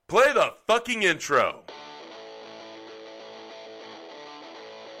fucking intro.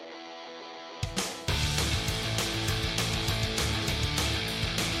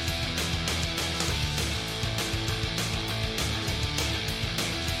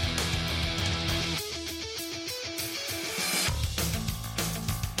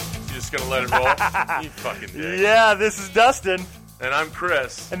 Gonna let it roll. You fucking dick. Yeah, this is Dustin. And I'm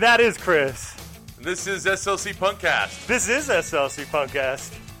Chris. And that is Chris. And this is SLC Punkcast. This is SLC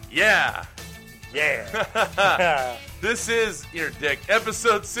Punkcast. Yeah. Yeah. This is, your dick,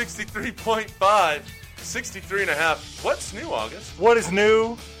 episode 63.5, 63 and a half. What's new, August? What is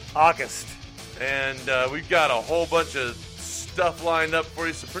new? August. And we've got a whole bunch of stuff lined up for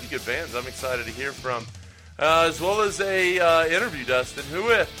you. Some pretty good bands I'm excited to hear from. As well as a interview, Dustin. Who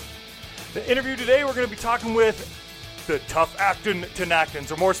with? The interview today, we're going to be talking with the Tough Actin'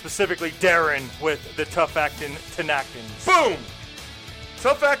 Tinactins, or more specifically, Darren with the Tough Actin' Tinactins. Boom!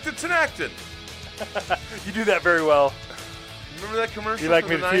 Tough Actin' Tinactin. You do that very well. Remember that commercial? You like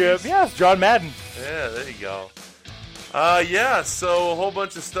from me the to cue up? 90s? Yeah, it's John Madden. Yeah, there you go. Yeah, so a whole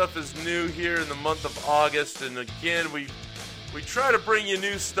bunch of stuff is new here in the month of August, and again, we try to bring you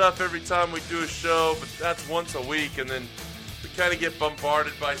new stuff every time we do a show, but that's once a week, and then we kind of get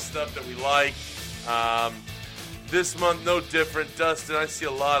bombarded by stuff that we like. This month, no different. Dustin, I see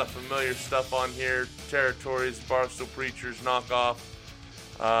a lot of familiar stuff on here. Territories, Barstool Preachers, Knockoff.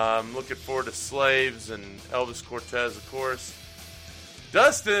 Looking forward to Slaves and Elvis Cortez, of course.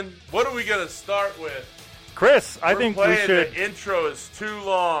 Dustin, what are we going to start with? Chris, I think we should. The intro is too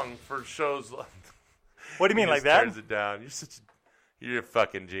long for shows. What do you mean, like that? Turns it down. You're a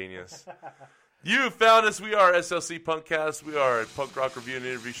fucking genius. You found us. We are SLC Punkcast. We are a punk rock review and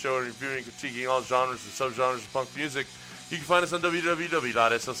interview show and reviewing and critiquing all genres and subgenres of punk music. You can find us on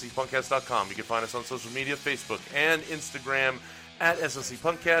www.slcpunkcast.com. You can find us on social media, Facebook and Instagram at SLC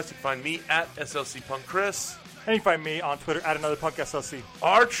Punkcast. You can find me at SLC Punk Chris. And you can find me on Twitter at another Punk SLC.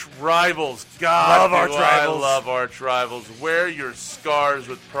 Arch Rivals. God, love Arch Rivals. I love Arch Rivals. Wear Your Scars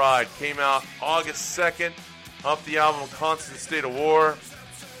with Pride. Came out August 2nd off the album Constant State of War.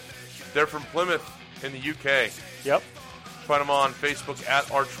 They're from Plymouth in the UK. Yep. Find them on Facebook at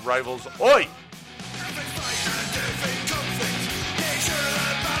Arch Rivals. Oi!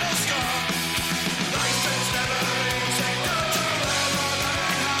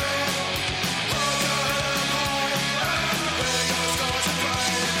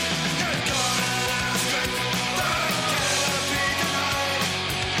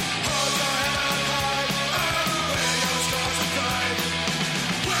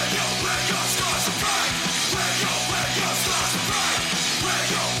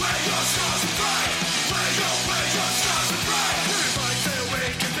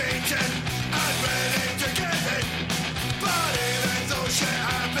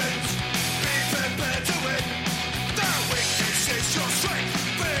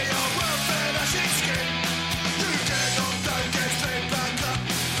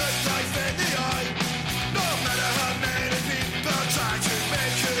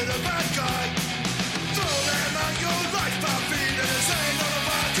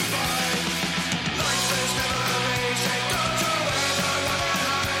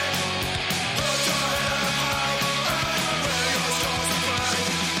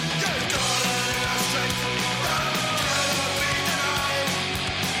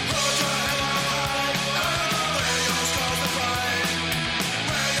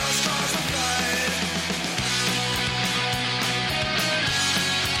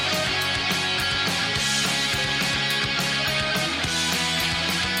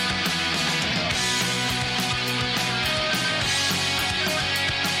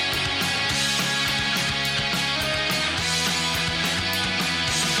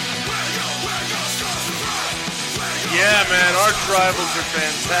 Yeah, man, Arch Rivals are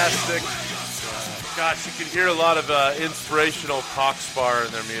fantastic. Gosh, you can hear a lot of inspirational cock spar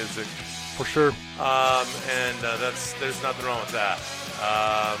in their music. For sure. There's nothing wrong with that.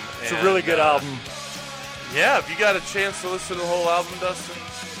 It's a really good album. Yeah, have you got a chance to listen to the whole album, Dustin?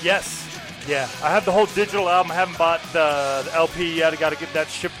 Yes. Yeah. I have the whole digital album. I haven't bought the LP yet. I got to get that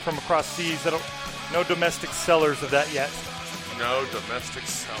shipped from across seas. No domestic sellers of that yet. No domestic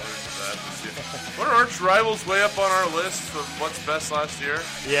sellers of that. What are Arch Rivals way up on our list of what's best last year?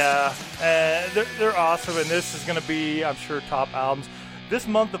 Yeah. They're awesome, and this is going to be, I'm sure, top albums. This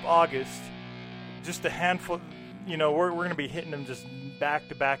month of August, just a handful, we're going to be hitting them just back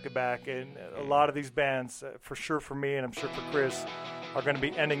to back to back, and a lot of these bands, for sure for me and I'm sure for Chris, are going to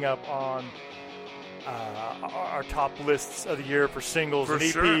be ending up on our top lists of the year for singles and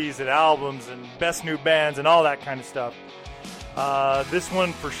EPs and albums and best new bands and all that kind of stuff. This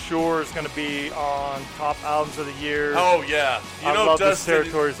one for sure is going to be on top albums of the year. Oh, yeah. I love this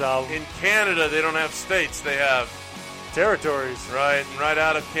Territories album. In Canada, they don't have states. They have Territories. Right, and right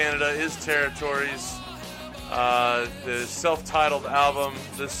out of Canada is Territories. The self-titled album,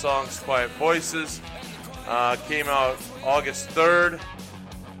 this song's Quiet Voices, came out August 3rd.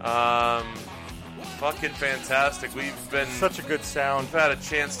 Fucking fantastic. We've been... Such a good sound. We've had a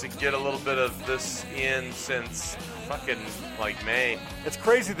chance to get a little bit of this in since fucking, like, May. It's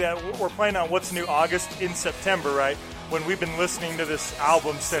crazy that we're playing on What's New August in September, right? When we've been listening to this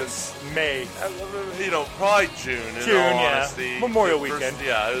album since May. Probably June, in all honesty. Memorial weekend.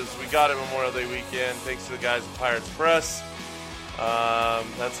 We got it Memorial Day weekend, thanks to the guys at Pirates Press.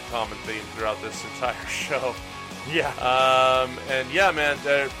 That's a common theme throughout this entire show. Yeah. And yeah, man,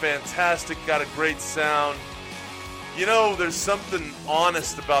 they're fantastic, got a great sound. There's something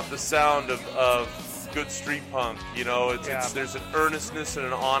honest about the sound of good street punk. There's an earnestness and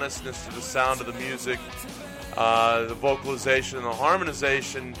an honestness to the sound of the music. The vocalization and the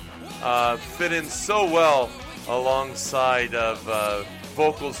harmonization fit in so well alongside of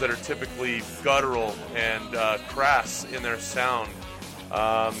vocals that are typically guttural and crass in their sound.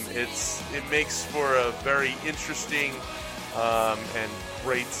 It makes for a very interesting and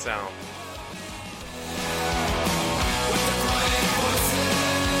great sound.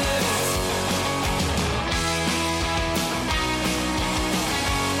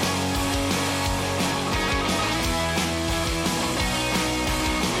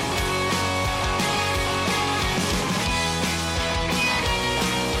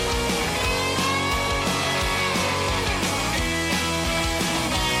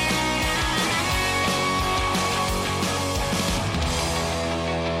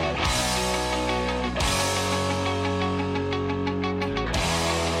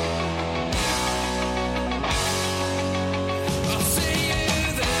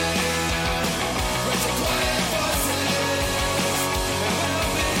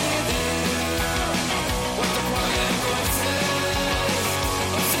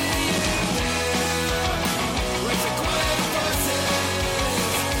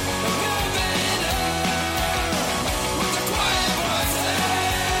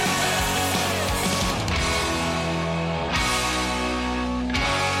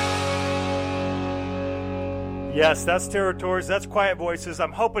 Yes, that's Territories. That's Quiet Voices.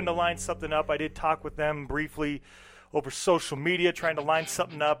 I'm hoping to line something up. I did talk with them briefly over social media, trying to line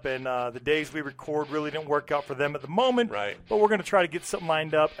something up, and the days we record really didn't work out for them at the moment. Right. But we're going to try to get something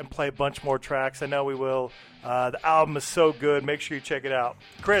lined up and play a bunch more tracks. I know we will. The album is so good. Make sure you check it out.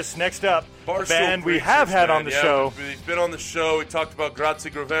 Chris, next up, a band we have had on the show. We've been on the show. We talked about Grazie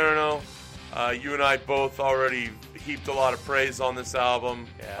Governo. You and I both already heaped a lot of praise on this album.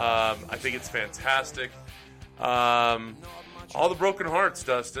 Yeah. I think it's fantastic. All the Broken Hearts,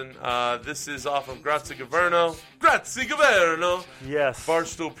 Dustin. This is off of Grazie Governo. Grazie Governo! Yes.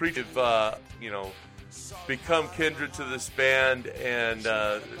 Barstool Preach have, become kindred to this band, and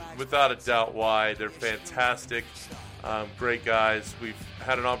without a doubt why. They're fantastic. Great guys. We've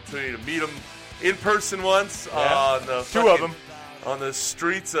had an opportunity to meet them in person once. On the two of them. On the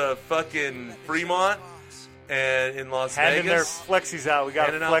streets of fucking Fremont and in Las Vegas. Handing their flexies out. We got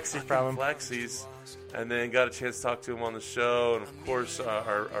a flexi from them. Flexis. And then got a chance to talk to him on the show, and of course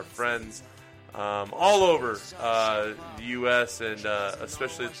our friends all over the U.S. and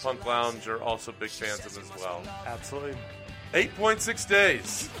especially the Punk Lounge are also big fans of him as well. Absolutely. 8.6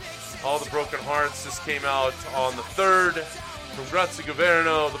 days. All the Broken Hearts just came out on the 3rd from Grazie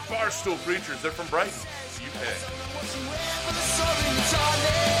Governo, the Barstool Preachers. They're from Brighton, UK.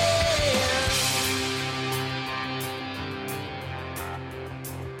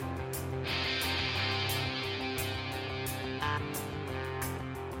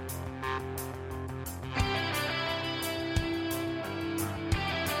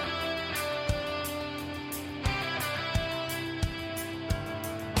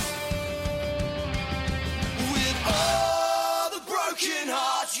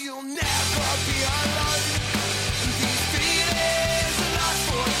 You'll never be alone. These feelings will last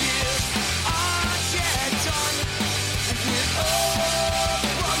for years. Aren't yet done. With all the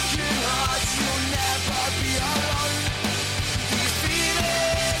broken hearts, you'll never be alone. These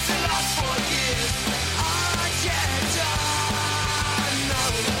feelings will last for years. Aren't yet done. No.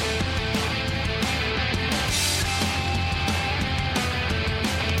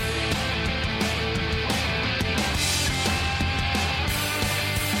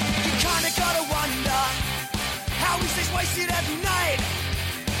 Wasted every night.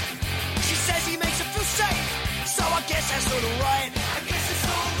 She says he makes her feel safe, so I guess that's alright. I guess it's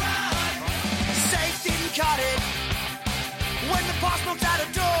alright. Safe didn't cut it. when the boss knocked at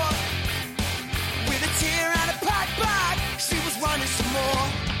her door. With a tear and a packed bag, she was running some more.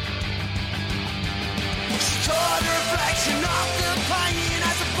 She caught a reflection of the pain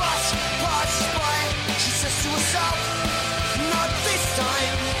as the bus passes by. She says to herself, not this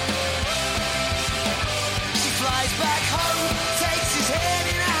time. She flies back home, takes his head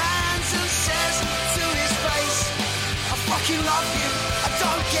in her hands and says to his face, I fucking love you, I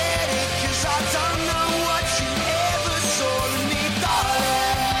don't get it, cause I don't know what you ever saw in me,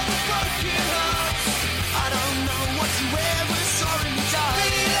 darling. Broken hearts, I don't know what you ever saw in me, darling.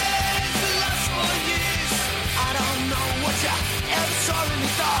 Feelings that last for years, I don't know what you ever saw in me,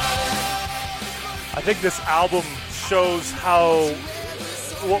 darling. I think this album shows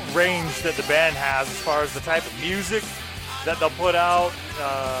what range that the band has as far as the type of music that they'll put out,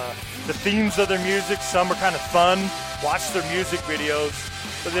 the themes of their music. Some are kind of fun. Watch their music videos,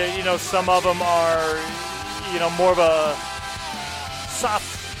 but they, some of them are, more of a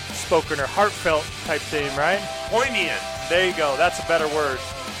soft-spoken or heartfelt type theme, right? Poignant. There you go. That's a better word.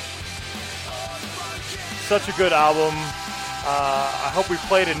 Such a good album. I hope we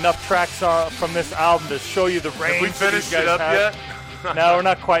played enough tracks from this album to show you the range. Have we that finished these guys it up have. yet? No, we're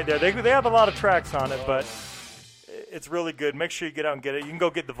not quite there. They have a lot of tracks on it, but it's really good. Make sure you get out and get it. You can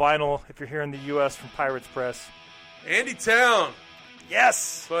go get the vinyl if you're here in the U.S. from Pirates Press. Andy Town.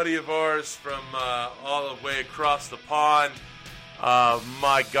 Yes. Buddy of ours from all the way across the pond.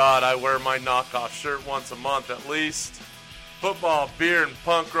 My God, I wear my knockoff shirt once a month at least. Football, beer, and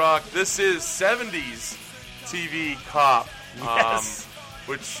punk rock. This is 70s TV Cop. Yes.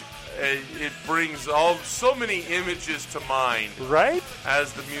 Which it brings so many images to mind. Right?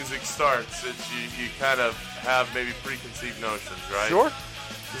 As the music starts, you kind of have maybe preconceived notions, right? Sure.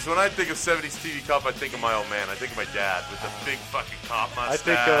 Because when I think of 70s TV Cop, I think of my old man. I think of my dad with the big fucking cop mustache I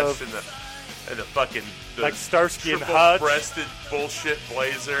think of and the fucking like Starsky and Hutch, triple-breasted bullshit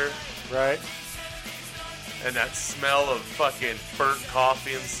blazer, right? And that smell of fucking burnt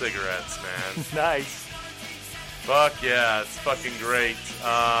coffee and cigarettes, man. Nice. Fuck yeah, it's fucking great.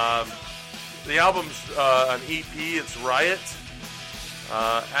 The album's an EP. It's Riot.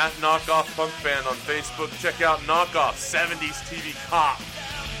 At Knockoff Punk Band on Facebook. Check out Knockoff 70s TV Cop.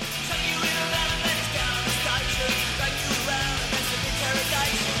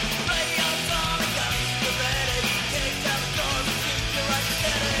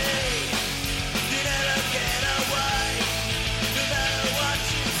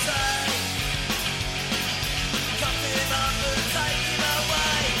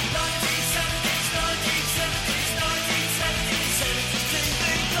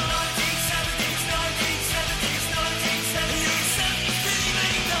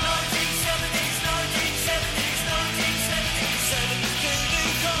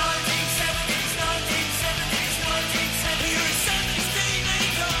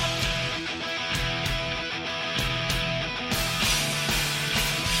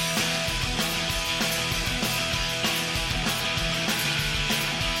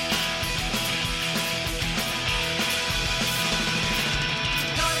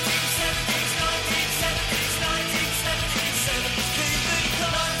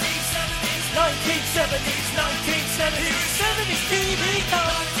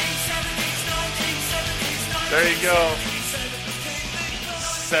 There you go.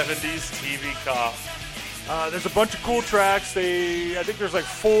 70s TV Cop. There's a bunch of cool tracks. I think there's like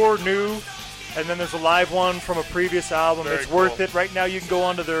 4 new, and then there's a live one from a previous album. Very it's cool. worth it. Right now you can go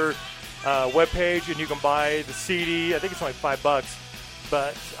onto their webpage and you can buy the CD. I think it's only $5,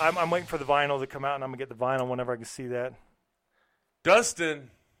 but I'm waiting for the vinyl to come out, and I'm going to get the vinyl whenever I can see that.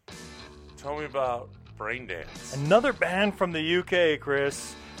 Dustin, tell me about Braindance. Another band from the UK,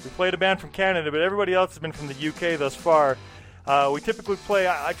 Chris. We played a band from Canada, but everybody else has been from the UK thus far. We typically play,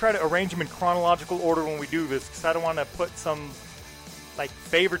 I try to arrange them in chronological order when we do this, because I don't want to put some like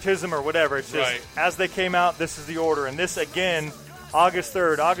favoritism or whatever. It's just Right. As they came out, this is the order. And this, again, August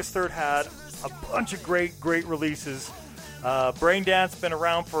 3rd. August 3rd had a bunch of great releases. Braindance been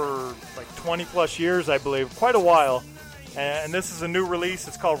around for like 20 plus years, I believe, quite a while. And this is a new release.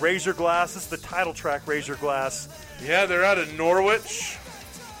 It's called Raise Your Glass. This is the title track, Raise Your Glass. Yeah, they're out of Norwich.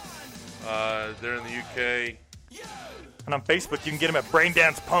 They're in the UK. And on Facebook, you can get them at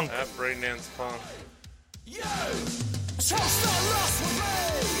Braindance Punk. At Braindance Punk.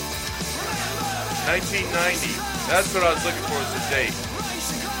 1990. That's what I was looking for as a date.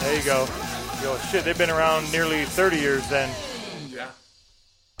 There you go. Yo, shit, they've been around nearly 30 years then. Yeah.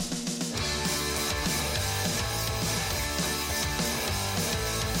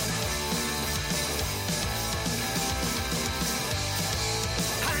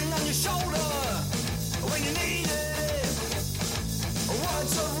 Hand on your shoulder when you need it.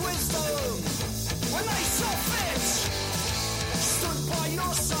 and they saw fit. Stood by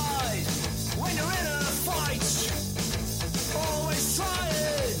your side when you're in a fight. Always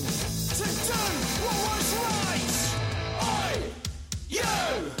trying to do what was right. You,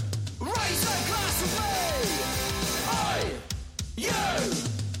 raise a glass with me. You,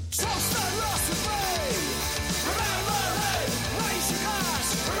 toast the loss with me. Remember me, raise your glass.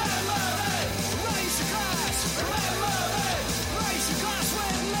 Remember me, raise your glass. Remember me, raise your glass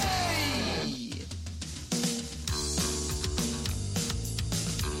with me.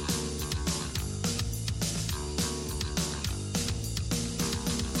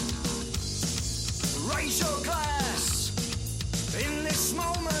 Raise your glass in this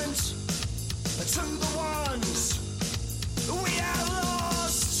moment to the ones we have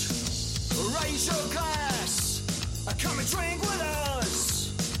lost. Raise your glass, come and drink with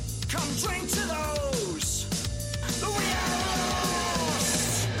us. Come drink to those we have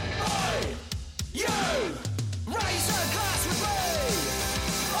lost. You, raise a glass with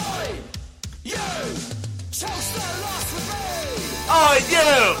me. You, toast the lost with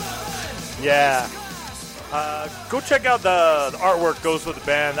me. Yeah. Go check out the artwork goes with the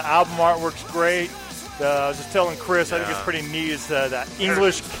band. The album artwork's great. I was just telling Chris, I think it's pretty neat. It's that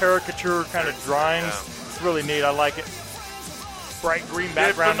English caricature kind of drawings. Yeah. It's really neat. I like it. Bright green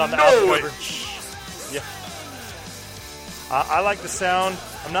background on the album cover. Yeah. I like the sound.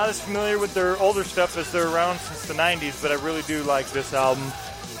 I'm not as familiar with their older stuff as they're around since the 90s, but I really do like this album.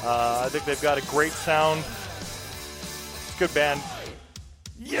 I think they've got a great sound. It's a good band.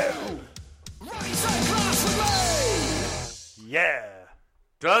 Yeah.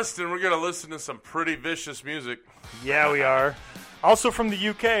 Dustin, we're going to listen to some Pretty Vicious music. Yeah, we are. Also from the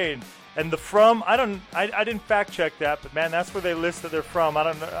UK, and the from. I didn't fact check that, but man, that's where they list that they're from. I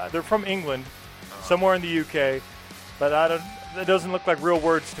don't know. They're from England, somewhere in the UK, but I don't. It doesn't look like real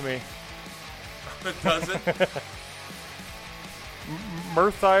words to me. It doesn't.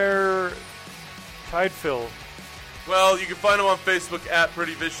 Merthyr Tidefill. Well, you can find them on Facebook at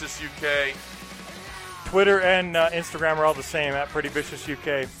Pretty Vicious UK. Twitter and Instagram are all the same at Pretty Vicious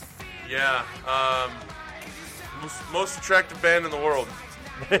UK. Yeah. Most attractive band in the world.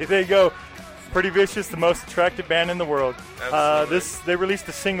 There you go. Pretty Vicious, the most attractive band in the world. Absolutely. They released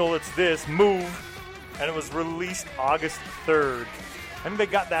a single. It's this Move, and it was released August 3rd. I think they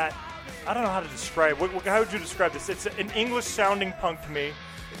got that. I don't know how to describe. How would you describe this? It's an English-sounding punk to me,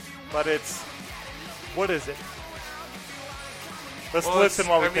 but it's what is it? Let's listen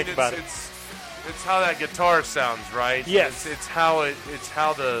while we think about it. It's how that guitar sounds, right? Yes. It's how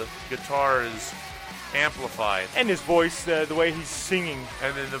the guitar is amplified. And his voice, the way he's singing.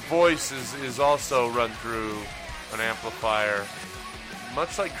 And then the voice is also run through an amplifier,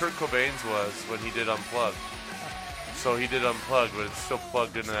 much like Kurt Cobain's was when he did Unplugged. So he did Unplugged, but it's still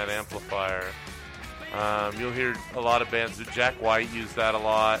plugged into that amplifier. You'll hear a lot of bands. Jack White used that a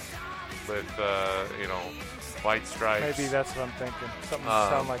lot with, White Stripes. Maybe that's what I'm thinking. Something to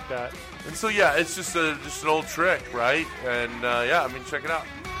sound like that. And so, yeah, it's just an old trick, right? And, check it out.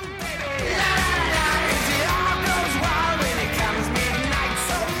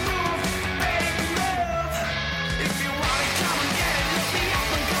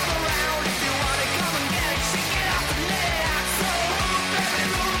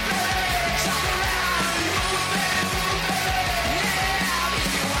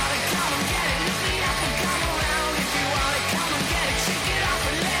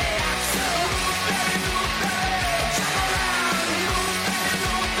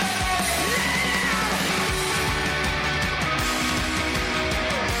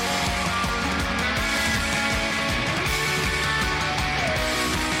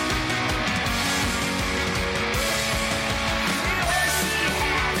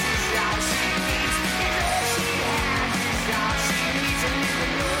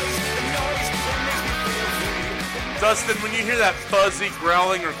 Dustin, when you hear that fuzzy,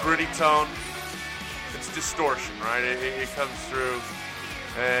 growling, or gritty tone, it's distortion, right? It comes through,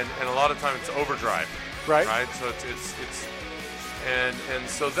 and a lot of times it's overdrive, right? So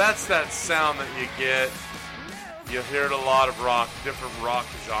so that's that sound that you get. You hear it a lot of different rock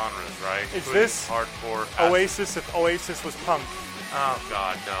genres, right? Is including this hardcore? Oasis? If Oasis was punk? Oh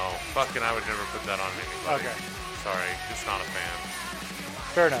God, no! Fucking, I would never put that on anybody. Okay, sorry, just not a fan.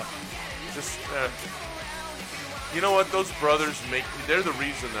 Fair enough. Just. You know what? Those brothers they're the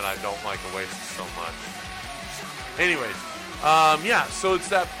reason that I don't like Oasis so much. Anyways, so it's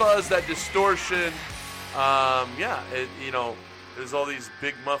that fuzz, that distortion. There's all these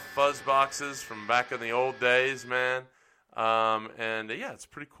big muff fuzz boxes from back in the old days, man. It's a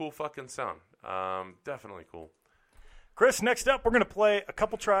pretty cool fucking sound. Definitely cool. Chris, next up, we're going to play a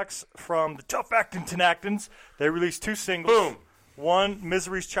couple tracks from the Tough Actin' Tinactins. They released 2 singles. Boom. One,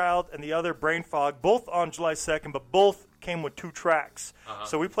 Misery's Child, and the other, Brain Fog, both on July 2nd, but both came with 2 tracks.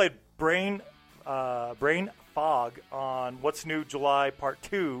 So we played Brain Fog on What's New July Part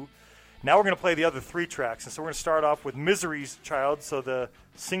 2. Now we're going to play the other 3 tracks. And so we're going to start off with Misery's Child, so the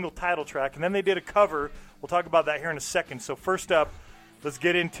single title track. And then they did a cover. We'll talk about that here in a second. So first up, let's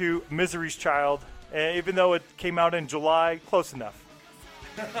get into Misery's Child. Even though it came out in July, close enough.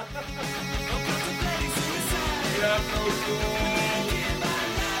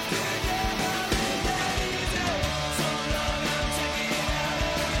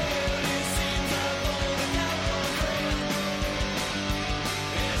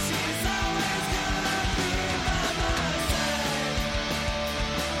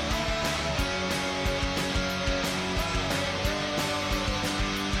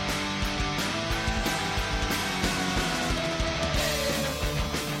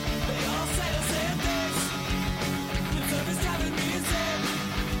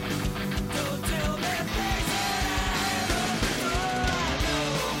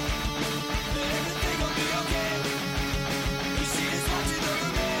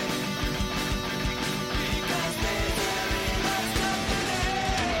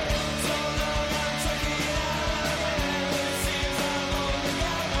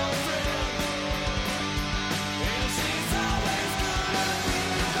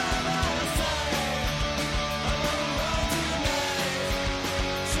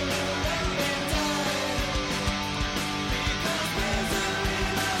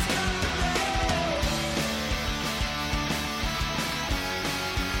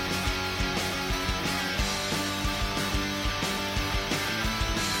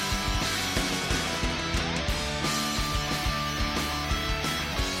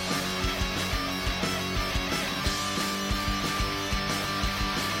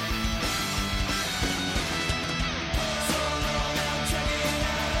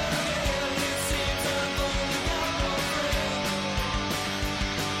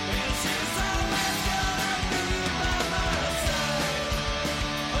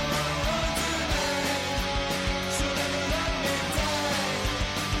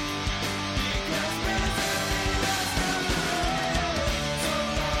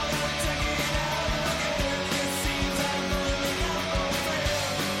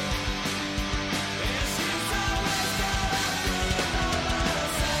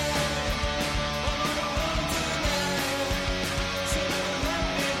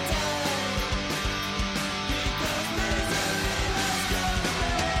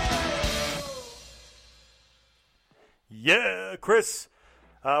 Yeah, Chris,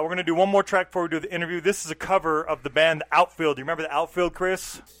 we're going to do one more track before we do the interview. This is a cover of the band The Outfield. Do you remember The Outfield,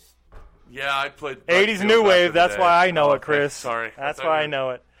 Chris? Yeah, I played 80s new wave. That's why I know it, Chris. Sorry. That's why I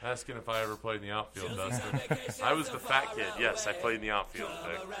know it. Asking if I ever played in the outfield, Dustin. I was the fat kid. Yes, I played in the outfield.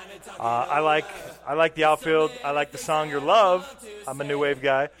 I like The Outfield. I like the song Your Love. I'm a new wave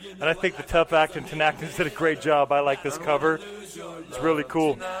guy. And I think the Tough Actin' Tinactins did a great job. I like this cover. It's really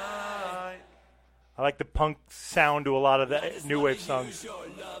cool. I like the punk sound to a lot of the new wave songs.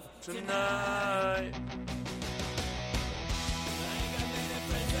 Tonight.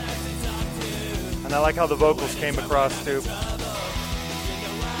 And I like how the vocals came across, too.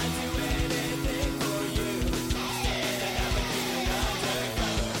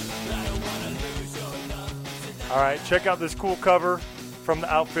 All right, check out this cool cover from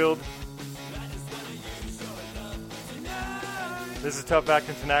The Outfield. This is Tough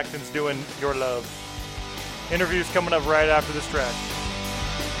Actin' Tinactins doing Your Love. Interviews coming up right after this track.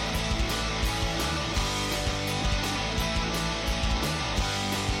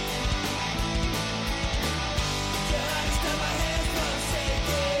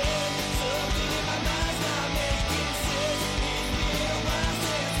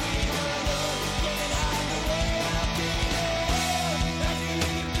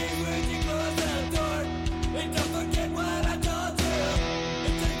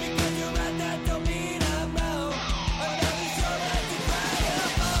 Don't mean I'm wrong. I'm not sure that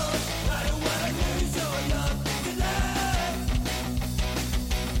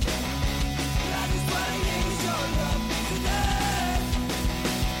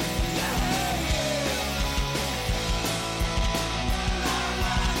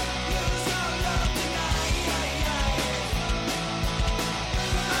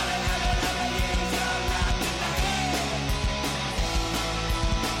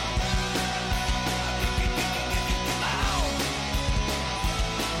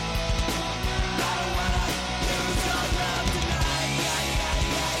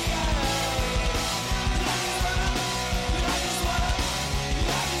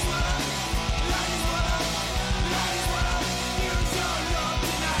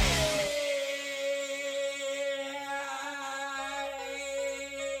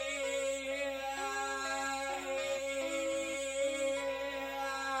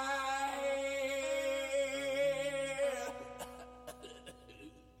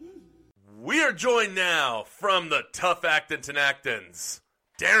are joined now from the Tough Actin' Tenactins,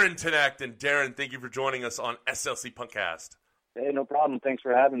 Darren Tenactin. Darren, thank you for joining us on SLC Punkcast. Hey, no problem. Thanks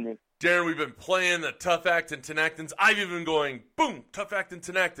for having me. Darren, we've been playing the Tough Actin' Tenactins. I've even been going, boom, Tough Actin'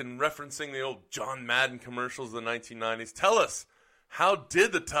 Tenactin, referencing the old John Madden commercials of the 1990s. Tell us, how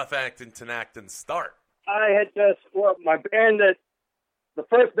did the Tough Actin' Tenactins start? I had my band the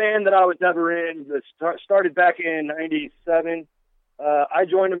first band that I was ever in started back in 97. I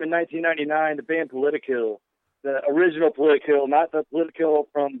joined them in 1999, the band Politikill, the original Politikill, not the Politikill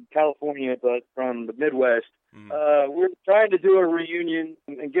from California, but from the Midwest. We were trying to do a reunion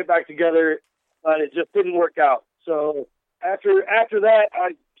and get back together, but it just didn't work out. So after that,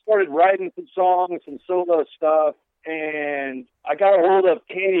 I started writing some songs, some solo stuff, and I got a hold of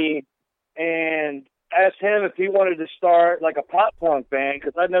Kenny and asked him if he wanted to start like a pop punk band,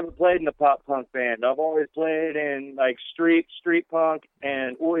 because I'd never played in a pop punk band. I've always played in like street punk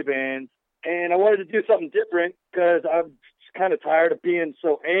and oi bands, and I wanted to do something different because I'm kind of tired of being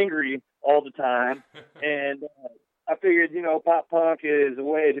so angry all the time. And I figured, pop punk is a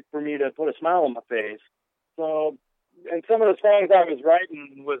way for me to put a smile on my face. So, and some of the songs I was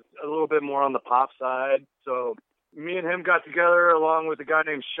writing was a little bit more on the pop side. So me and him got together along with a guy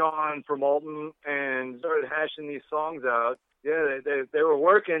named Sean from Alton and started hashing these songs out. Yeah, they were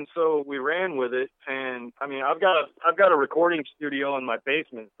working, so we ran with it. And I mean, I've got a recording studio in my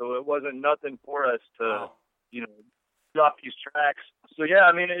basement, so it wasn't nothing for us to, drop these tracks. So yeah,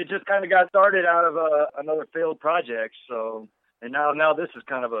 I mean, it just kind of got started out of another failed project. So, and now this is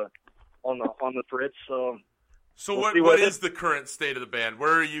kind of on the fritz. So what is the current state of the band?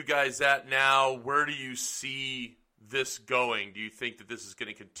 Where are you guys at now? Where do you see this going? Do you think that this is going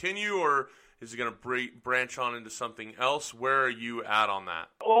to continue, or is it going to branch on into something else? Where are you at on that?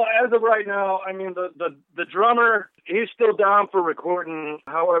 Well, as of right now, I mean, the drummer, he's still down for recording.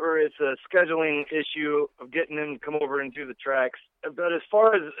 However, it's a scheduling issue of getting him to come over and do the tracks. But as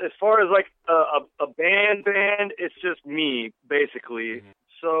far as like a band, it's just me, basically. Mm-hmm.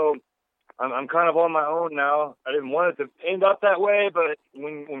 So I'm kind of on my own now. I didn't want it to end up that way, but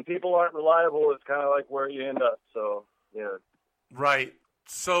when people aren't reliable, it's kind of like where you end up. So, yeah. Right.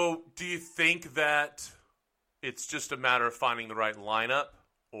 So do you think that it's just a matter of finding the right lineup,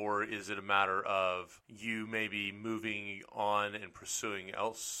 or is it a matter of you maybe moving on and pursuing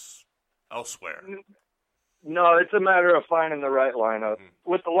elsewhere? No, it's a matter of finding the right lineup.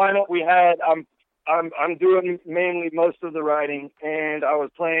 Mm-hmm. With the lineup we had, I'm doing mainly most of the writing, and I was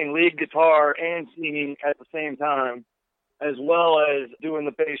playing lead guitar and singing at the same time, as well as doing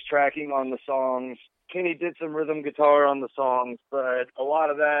the bass tracking on the songs. Kenny did some rhythm guitar on the songs, but a lot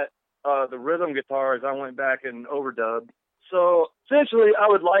of that, the rhythm guitars, I went back and overdubbed. So essentially, I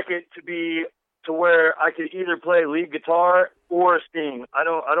would like it to be to where I could either play lead guitar or sing. I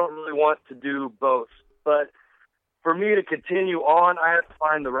don't really want to do both, but for me to continue on, I have to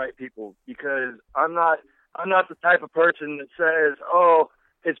find the right people, because I'm not the type of person that says, "Oh,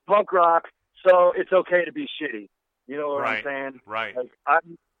 it's punk rock, so it's okay to be shitty." You know what I'm saying? Right. Like,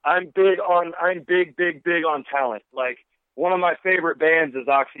 I'm big on talent. Like, one of my favorite bands is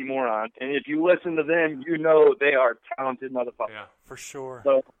Oxymoron, and if you listen to them, you know they are talented motherfuckers. Yeah, for sure.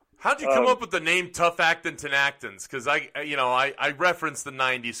 So, how'd you come up with the name Tough Actin' Tenactins? Because I reference the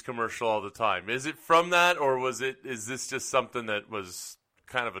 '90s commercial all the time. Is it from that, or is this just something that was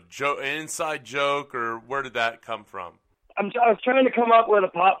kind of an inside joke, or where did that come from? I was trying to come up with a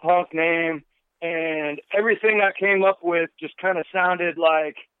pop punk name, and everything I came up with just kind of sounded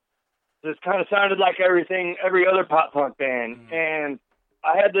like every other pop punk band. Mm-hmm. And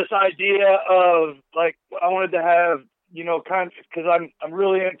I had this idea of, like, I wanted to have, because I'm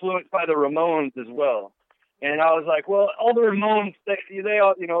really influenced by the Ramones as well. And I was like, well, all the Ramones, they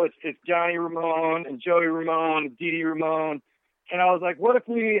all, it's Johnny Ramone and Joey Ramone and Dee Dee Ramone. And I was like, what if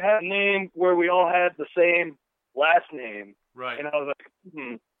we had a name where we all had the same last name? Right. And I was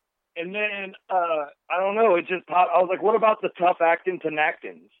like, And then, I don't know, it just popped. I was like, what about the Tough Actin'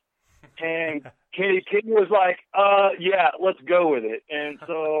 Tenactins? And Kenny was like, yeah, let's go with it. And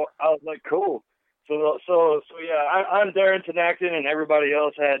so I was like, cool. So yeah, I'm Darren Tenactin, and everybody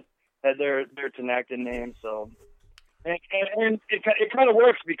else had their Tenactin name. So, and it kind of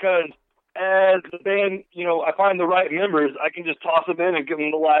works, because as the band, I find the right members, I can just toss them in and give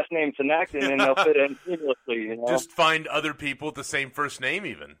them the last name Tenactin, and they'll fit in seamlessly. Just find other people with the same first name,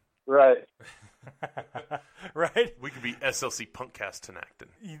 even. Right. Right? We could be SLC Punkcast Tenactin.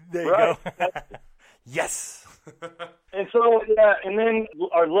 There you go. Yes. And so, yeah, and then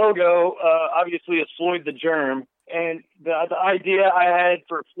our logo, obviously, is Floyd the Germ. And the idea I had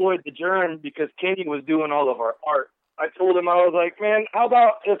for Floyd the Germ, because Kenny was doing all of our art, I told him, I was like, man, how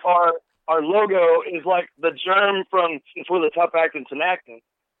about if our our logo is like the germ from, since we're the Tough Actin' Tinactin,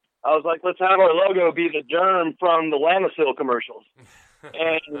 I was like, let's have our logo be the germ from the Lamisil commercials.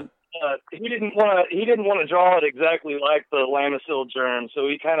 And he didn't want to draw it exactly like the Lamisil germ, so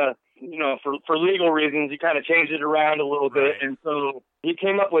he kind of, you know, for legal reasons, he kind of changed it around a little bit. Right. And so he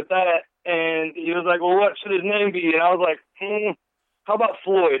came up with that, and he was like, well, what should his name be? And I was like, how about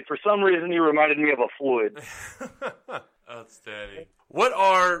Floyd? For some reason, he reminded me of a Floyd. Outstanding. What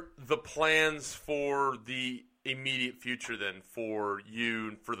are the plans for the immediate future then for you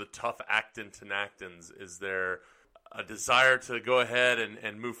and for the Tough Actin' Tinactins? Is there a desire to go ahead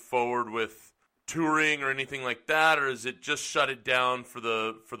and move forward with touring or anything like that, or is it just shut it down for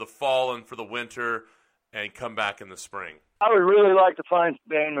the fall and for the winter and come back in the spring? I would really like to find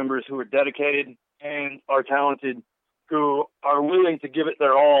band members who are dedicated and are talented, who are willing to give it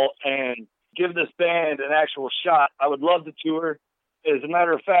their all and give this band an actual shot. I would love to tour. As a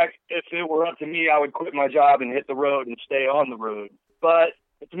matter of fact, if it were up to me, I would quit my job and hit the road and stay on the road. But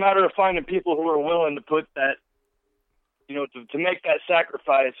it's a matter of finding people who are willing to put that, you know, to make that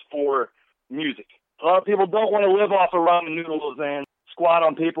sacrifice for music. A lot of people don't want to live off of ramen noodles and squat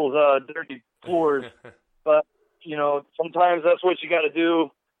on people's dirty floors. But, you know, sometimes that's what you got to do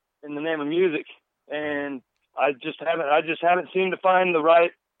in the name of music. And I just haven't seemed to find the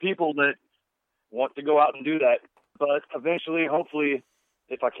right people that want to go out and do that. But eventually, hopefully,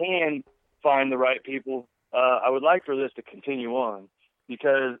 if I can find the right people, I would like for this to continue on,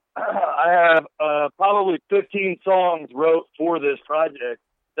 because I have probably 15 songs wrote for this project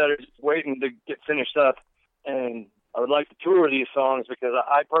that are just waiting to get finished up. And I would like to tour these songs because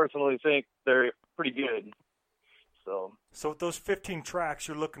I personally think they're pretty good. So with those 15 tracks,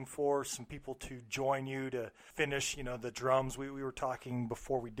 you're looking for some people to join you to finish, you know, the drums. We were talking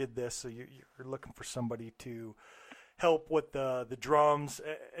before we did this, so you're looking for somebody to help with the drums.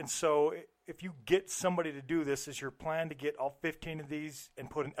 And so if you get somebody to do this, is your plan to get all 15 of these and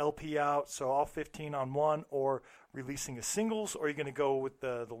put an LP out, so all 15 on one, or releasing a singles, or are you going to go with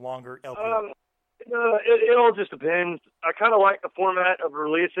the longer LP? It all just depends. I kind of like the format of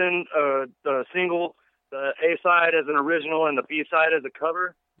releasing the single, the A side as an original and the B side as a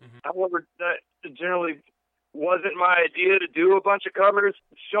cover. Mm-hmm. However, that generally wasn't my idea to do a bunch of covers.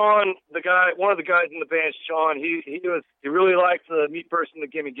 Sean, one of the guys in the band, Sean, he really liked the Me Person, the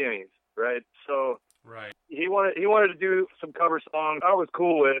Gimme Gimmes, right? So right. He wanted to do some cover songs. I was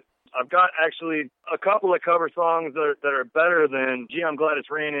cool with. I've got actually a couple of cover songs that are better than Gee, I'm Glad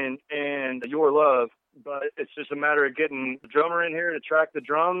It's Raining and Your Love. But it's just a matter of getting the drummer in here to track the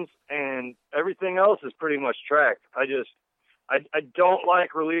drums, and everything else is pretty much tracked. I don't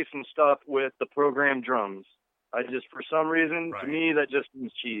like releasing stuff with the programmed drums. For some reason, right. To me, that just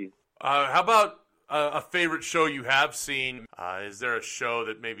seems cheese. How about a favorite show you have seen? Is there a show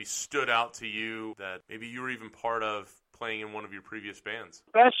that maybe stood out to you that maybe you were even part of playing in one of your previous bands?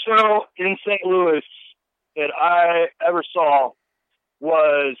 Best show in St. Louis that I ever saw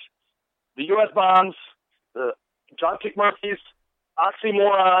was the U.S. Bombs, the Dropkick Murphys,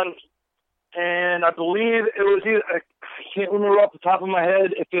 Oxymoron, and I believe it was I can't remember off the top of my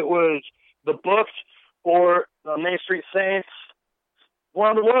head if it was The Booked or the Main Street Saints.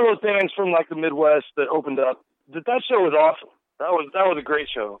 One of those bands from like the Midwest that opened up. That show was awesome. That was a great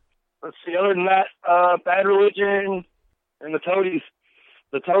show. Let's see. Other than that, Bad Religion and the Toadies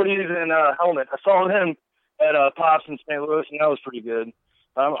and Helmet. I saw them at Pops in St. Louis, and that was pretty good.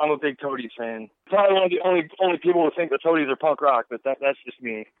 I'm a big Toadies fan. Probably one of the only people who think the Toadies are punk rock, but that's just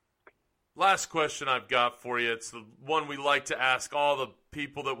me. Last question I've got for you. It's the one we like to ask all the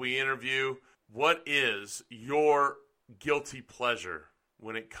people that we interview. What is your guilty pleasure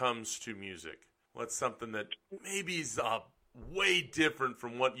when it comes to music? What's something that maybe is way different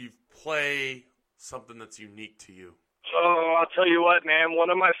from what you play, something that's unique to you? Oh, I'll tell you what, man. One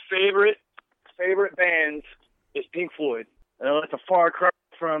of my favorite bands is Pink Floyd. It's a far cry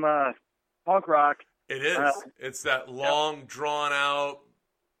from punk rock. It is. It's that long, drawn-out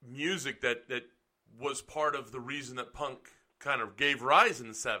music that was part of the reason that punk kind of gave rise in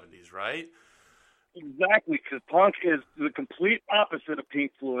the 70s, right? Exactly, because punk is the complete opposite of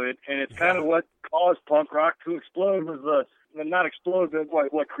Pink Floyd, and it's kind of what caused punk rock to explode. Not explode,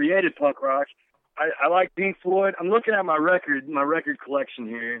 but what created punk rock. I like Pink Floyd. I'm looking at my record collection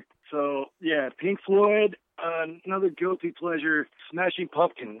here. So, yeah, Pink Floyd, another guilty pleasure, Smashing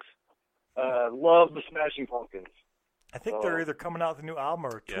Pumpkins. Love the Smashing Pumpkins. I think they're either coming out with a new album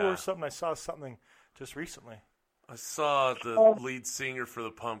or a tour or something. I saw something just recently. I saw the lead singer for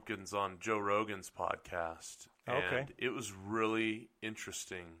the Pumpkins on Joe Rogan's podcast, Okay. And it was really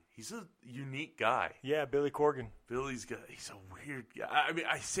interesting. He's a unique guy. Yeah, Billy Corgan. He's a weird guy. I mean,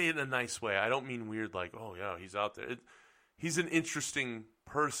 I say it in a nice way. I don't mean weird like, oh, yeah, he's out there. He's an interesting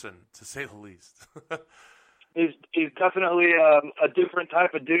person, to say the least. He's definitely a different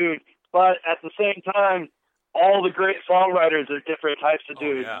type of dude. But at the same time, all the great songwriters are different types of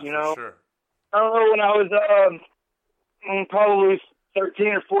dudes, you know? For sure. I don't know, when I was probably 13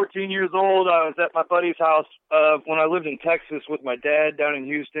 or 14 years old, I was at my buddy's house when I lived in Texas with my dad down in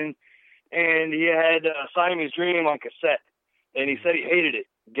Houston, and he had Siamese Dream on cassette, and he said he hated it.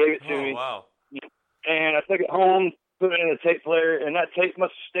 Gave it to me. Wow. And I took it home, put it in a tape player, and that tape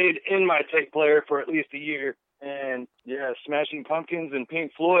must have stayed in my tape player for at least a year. And, yeah, Smashing Pumpkins and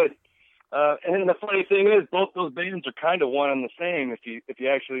Pink Floyd. And the funny thing is, both those bands are kind of one and the same if you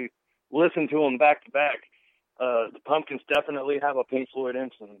actually listen to them back to back. The Pumpkins definitely have a Pink Floyd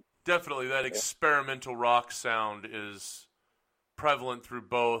influence. Definitely, that experimental rock sound is prevalent through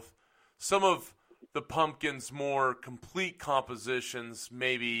both. Some of the Pumpkins' more complete compositions,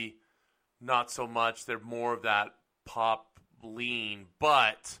 maybe not so much. They're more of that pop lean,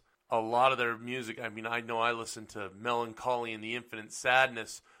 but a lot of their music, I mean, I know I listened to Melancholy and the Infinite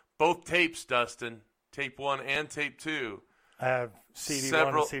Sadness, both tapes, Dustin, tape 1 and tape 2. I have CD1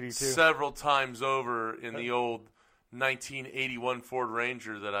 and CD2. Several times over in the old 1981 Ford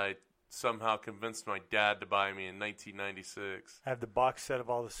Ranger that I somehow convinced my dad to buy me in 1996. I have the box set of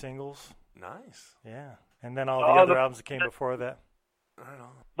all the singles. Nice. Yeah. And then all the other albums that came before that. I don't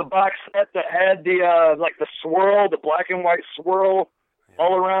know. The box set that had the like the swirl, the black and white swirl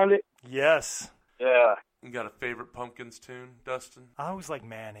all around it. Yes. Yeah. You got a favorite Pumpkins tune, Dustin? I always like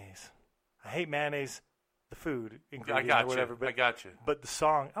mayonnaise. I hate mayonnaise, the food ingredient I got or whatever. you. But, I got you. But the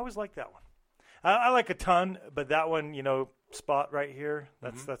song, I always like that one. I like a ton, but that one, you know, spot right here,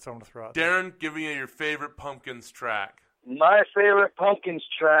 that's what I'm going to throw out there. Darren, give me your favorite Pumpkins track. My favorite Pumpkins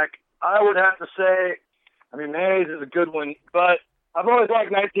track, I would have to say, I mean, Mayonnaise is a good one, but I've always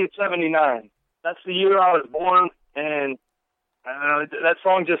liked 1979. That's the year I was born, and that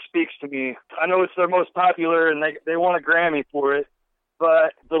song just speaks to me. I know it's their most popular, and they won a Grammy for it,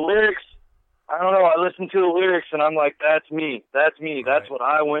 but the lyrics, I don't know, I listen to the lyrics, and I'm like, that's me. That's me. That's what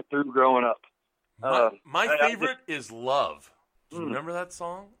I went through growing up. My favorite is Love. Do you remember that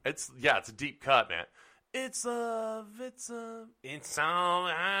song? It's a deep cut, man. It's love, it's all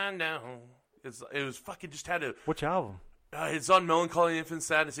I know. It was fucking just had a... Which album? It's on Melancholy and Infinite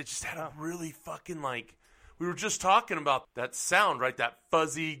Sadness. It just had a really fucking, like... We were just talking about that sound, right? That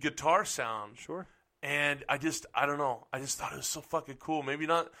fuzzy guitar sound. Sure. And I don't know. I just thought it was so fucking cool. Maybe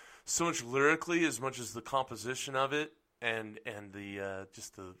not so much lyrically as much as the composition of it and the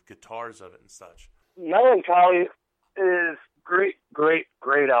just the guitars of it and such. Melancholy is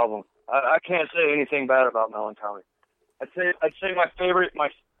great album. I can't say anything bad about Melancholy. I'd say my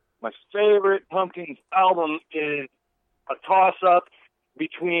favorite Pumpkins album is a toss up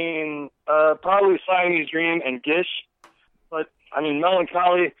between probably Siamese Dream and Gish. But I mean,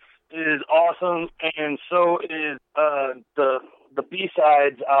 Melancholy is awesome, and so is the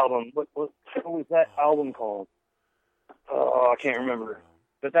B-Sides album. What was that album called? Oh, I can't remember.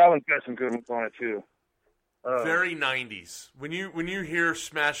 But that one's got some good ones on it too. Very 90s. When you hear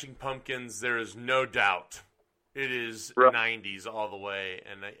Smashing Pumpkins, there is no doubt it is 90s all the way.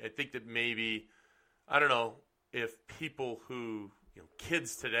 And I think that maybe, I don't know, if people who,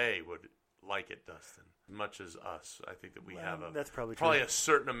 kids today would like it, Dustin, as much as us. I think that we have that's probably a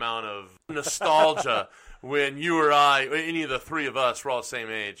certain amount of nostalgia when you or I, any of the three of us, we're all the same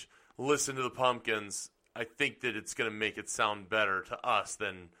age, listen to the Pumpkins. I think that it's going to make it sound better to us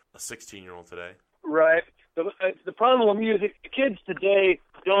than a 16-year-old today. Right. The problem with music, kids today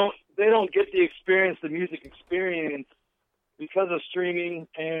don't get the music experience because of streaming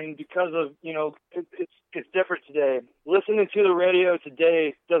and because of, it's different today. Listening to the radio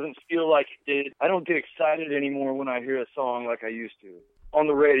today doesn't feel like it did. I don't get excited anymore when I hear a song like I used to on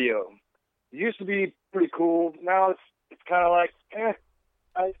the radio. It used to be pretty cool. Now it's kind of like,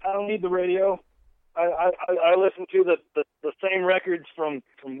 I don't need the radio. I listen to the same records from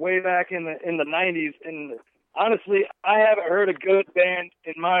way back in the 90s, and honestly, I haven't heard a good band,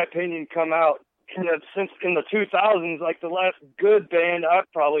 in my opinion, come out since in the 2000s. Like, the last good band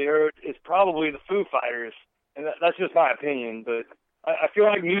I've probably heard is probably the Foo Fighters, and that's just my opinion. But I feel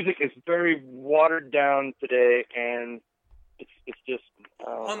like music is very watered down today, and it's just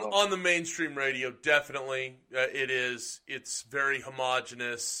on the mainstream radio, definitely it is. It's very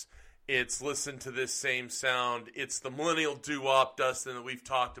homogenous. It's listen to this same sound. It's the millennial doo-wop, Dustin, that we've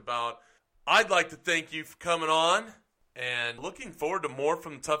talked about. I'd like to thank you for coming on and looking forward to more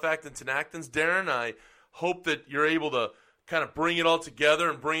from the Tough Actin' Tinactins. Darren, I hope that you're able to kind of bring it all together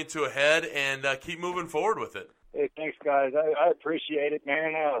and bring it to a head and keep moving forward with it. Hey, thanks, guys. I appreciate it,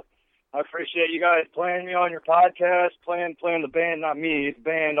 man. I appreciate you guys playing me on your podcast, playing the band, not me, the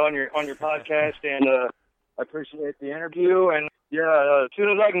band on your podcast, and I appreciate the interview. And yeah, as soon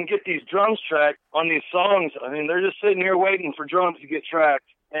as I can get these drums tracked on these songs, I mean, they're just sitting here waiting for drums to get tracked.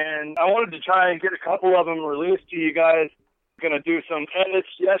 And I wanted to try and get a couple of them released to you guys. Going to do some edits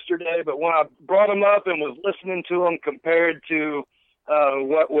yesterday, but when I brought them up and was listening to them compared to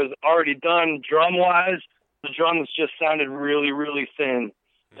what was already done drum-wise, the drums just sounded really, really thin.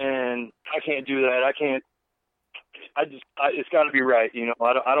 And I can't do that. It's got to be right. You know,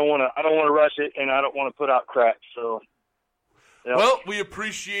 I don't want to rush it, and I don't want to put out crap. So, yeah. Well, we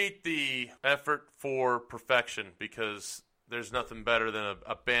appreciate the effort for perfection, because there's nothing better than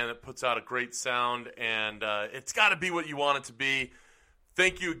a band that puts out a great sound, and it's got to be what you want it to be.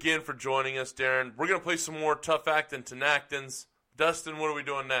 Thank you again for joining us, Darren. We're going to play some more Tough Actin' Tinactins. Dustin, what are we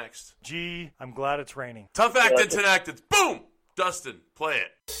doing next? Gee, I'm glad it's raining. Tough Actin' Tinactins. Boom! Dustin, play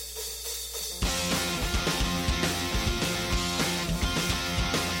it.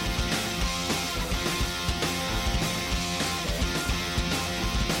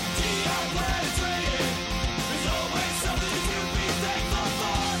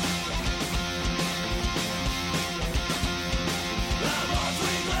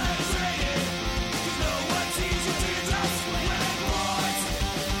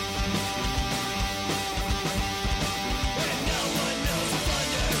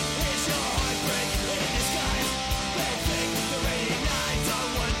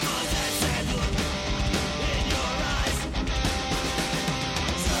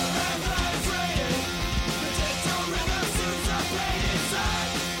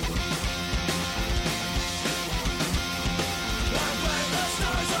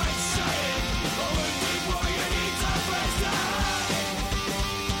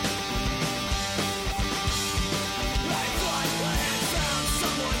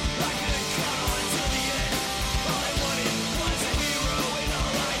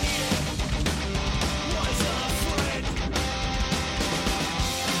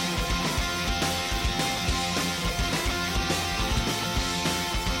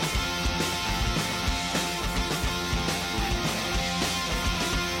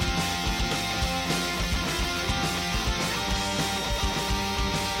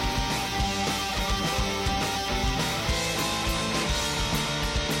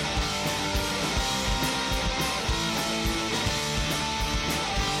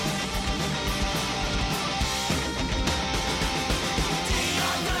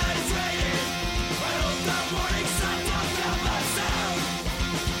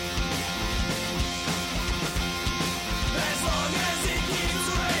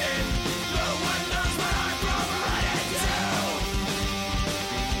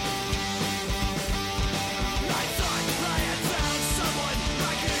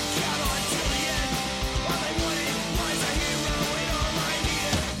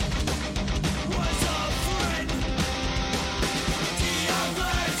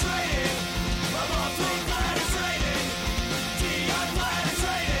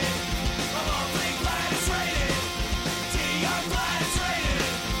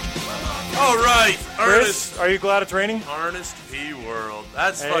 All right, Chris, are you glad it's raining? Ernest P. World.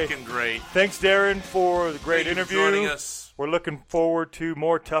 That's fucking great. Thanks, Darren, for the great interview. Thank you for joining us. We're looking forward to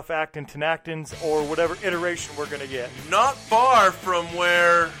more Tough Actin' Tinactins, or whatever iteration we're going to get. Not far from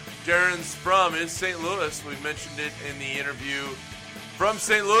where Darren's from is St. Louis. We mentioned it in the interview. From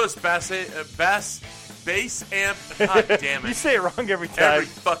St. Louis, Bass Amp. God damn it. You say it wrong every time. Every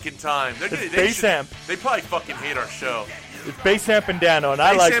fucking time. Bass Amp. They probably fucking hate our show. It's Bass Amp and Dano, and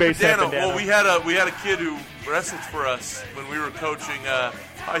I like Bass Amp and Dano. Well, we had a kid who wrestled for us when we were coaching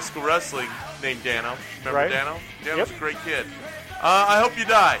high school wrestling named Dano. Remember right. Dano? Dano's a great kid. I Hope You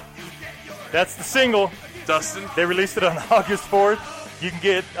Die. That's the single. Dustin. They released it on August 4th. You can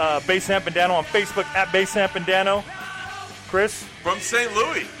get Bass Amp and Dano on Facebook at Bass Amp and Dano. Chris? From St.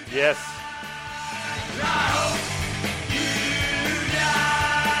 Louis. Yes.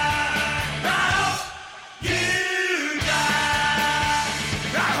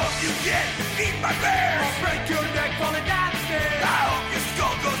 My bear will break your neck falling down the stairs. I hope your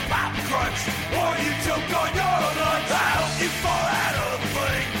skull goes pop crunch, or you choke on your own lunch. I hope you fall out of the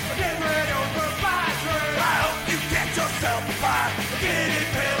pudding, get ran over by a train. I hope you get yourself a pie, get it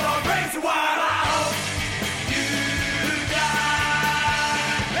pale on razor wire. I hope you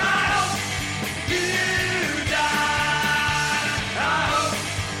die. I hope you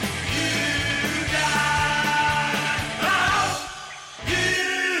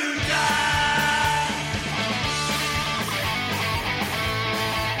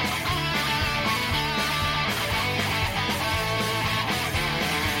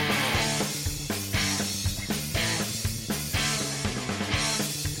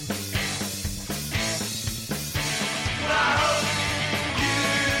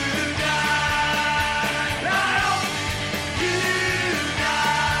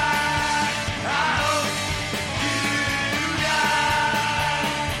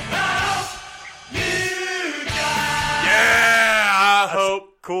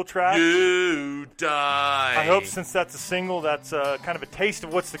Cool track. You die. I hope since that's a single, that's kind of a taste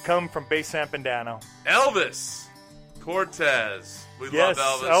of what's to come from Bass Amp Bandano. Elvis Cortez. We Yes,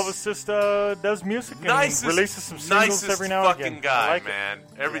 love Elvis. Elvis just does music and releases some singles every now and again. Nicest fucking guy, I like man. it.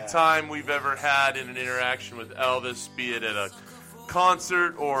 Every time we've ever had an interaction with Elvis, be it at a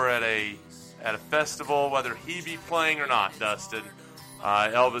concert or at a festival, whether he be playing or not, Dustin,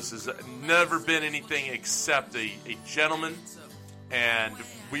 Elvis has never been anything except a gentleman, and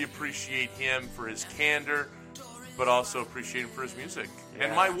we appreciate him for his candor, but also appreciate him for his music. Yeah.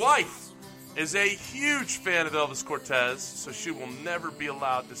 And my wife is a huge fan of Elvis Cortez, so she will never be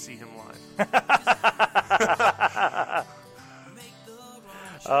allowed to see him live.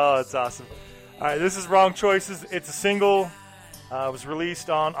 Oh, it's awesome. All right, this is Wrong Choices. It's a single. It was released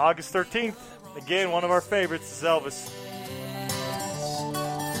on August 13th. Again, one of our favorites is Elvis.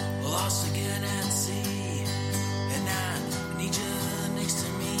 Lost again at sea, and I need you next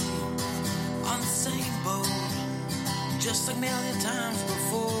to me on the same boat, just a million times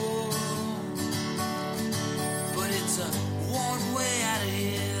before. But it's a one way out of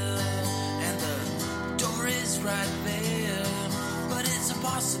here, and the door is right there. But it's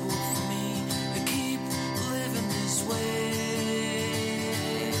impossible for me to keep living this way,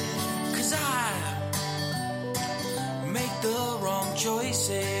 'cause I make the wrong choices,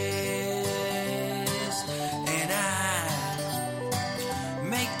 and I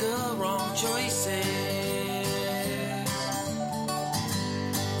make the wrong choices.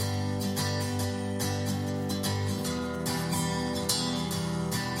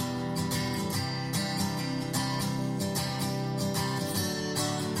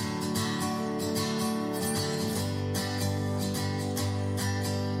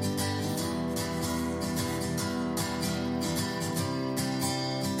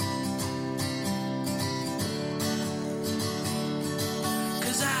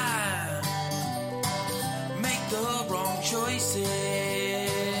 Choices,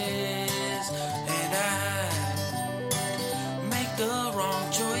 and I make the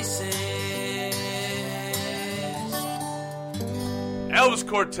wrong choices. Elvis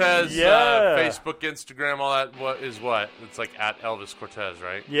Cortez, Yeah. Facebook, Instagram, all that. What is what? It's like at Elvis Cortez,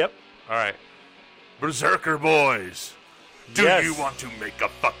 right? Yep. All right. Berserker boys. Do Yes. you want to make a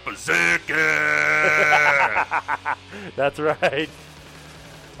fuck berserker? That's right.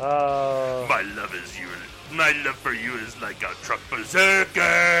 My love is you. My love for you is like a truck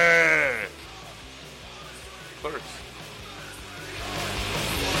berserker. Clerks.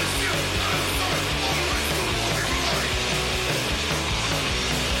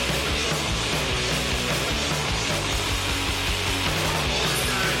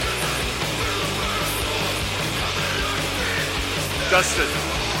 Dustin,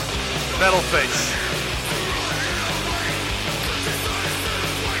 Metal Face.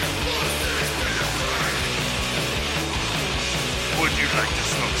 Would you like to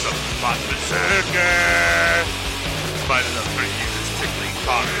smoke some pot berserker? My love for you is tickling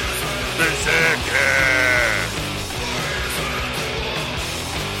pot berserker.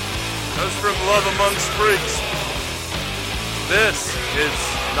 That's from Love Amongst Freaks. This is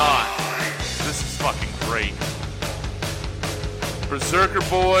not. This is fucking great. Berserker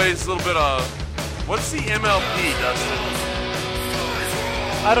Boys, a little bit of. What's the MLP, Dustin?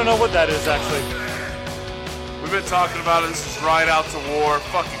 I don't know what that is, actually. We've been talking about it. This is Ride Out to War.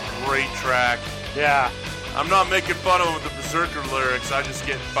 Fucking great track. Yeah. I'm not making fun of him with the Berserker lyrics. I'm just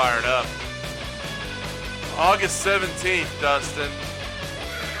getting fired up. August 17th, Dustin.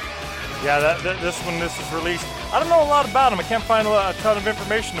 Yeah, this is released. I don't know a lot about him. I can't find a ton of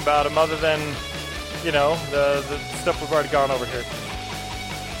information about him other than, you know, the stuff we've already gone over here.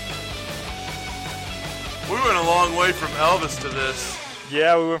 We went a long way from Elvis to this.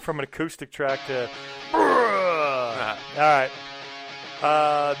 Yeah, we went from an acoustic track to... All right.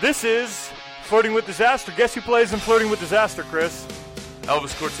 This is Flirting with Disaster. Guess who plays in Flirting with Disaster, Chris?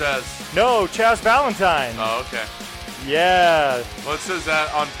 Elvis Cortez. No, Chaz Valentine. Oh, okay. Yeah. Well, it says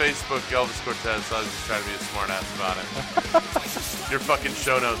that on Facebook, Elvis Cortez, so I was just trying to be a smart ass about it. Your fucking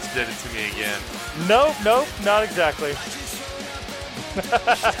show notes did it to me again. Nope, not exactly. You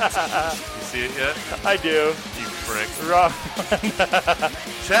see it yet? I do. You prick. Wrong.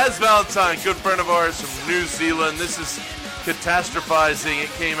 Chaz Valentine, good friend of ours from New Zealand. This is Catastrophizing. It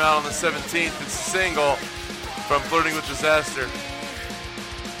came out on the 17th. It's a single from Flirting with Disaster.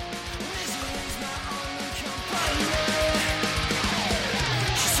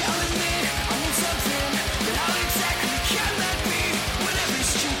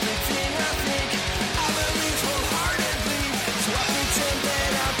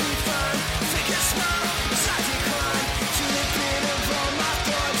 Take a smile, start to climb to the pit of all my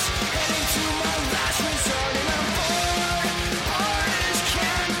thoughts.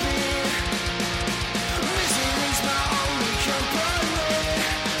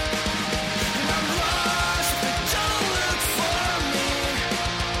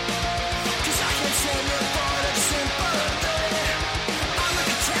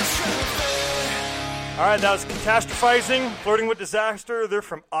 All right, now it's Catastrophizing, Flirting with Disaster. They're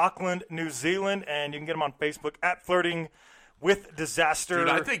from Auckland, New Zealand, and you can get them on Facebook at Flirting with Disaster. Dude,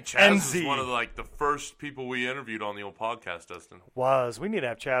 I think Chaz NZ. was one of the first people we interviewed on the old podcast, Dustin. We need to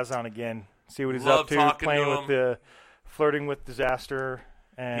have Chaz on again. See what he's Love up to, talking playing to with him. the Flirting with Disaster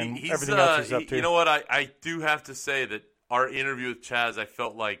and He's, everything else he's up to. You know what? I do have to say that our interview with Chaz, I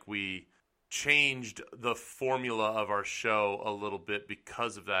felt like we changed the formula of our show a little bit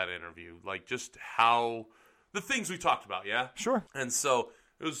because of that interview. Like just how the things we talked about, yeah? Sure. And so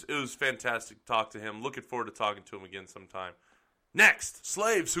it was fantastic to talk to him. Looking forward to talking to him again sometime. Next,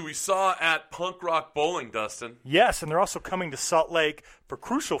 Slaves, who we saw at Punk Rock Bowling, Dustin. Yes, and they're also coming to Salt Lake for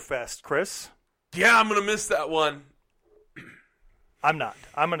Crucial Fest, Chris. Yeah, I'm gonna miss that one. I'm not.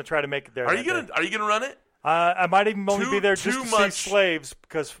 I'm going to try to make it there. Are you gonna run it? I might even only be there just too to much- see Slaves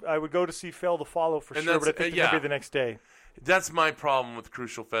because I would go to see Fail to Follow for And sure, but I that's- think it's yeah. going to be the next day. That's my problem with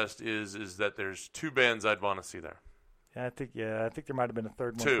Crucial Fest is that there's two bands I'd want to see there. I think there might have been a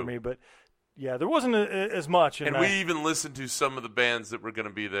third one Two. for me, but yeah, there wasn't as much. And we even listened to some of the bands that were going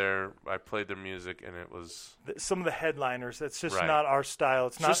to be there. I played their music, and it was some of the headliners. That's just Right. not our style.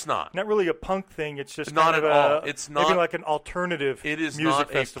 It's just not. really a punk thing. It's just Not kind at of all. It's not- maybe like an alternative. It is music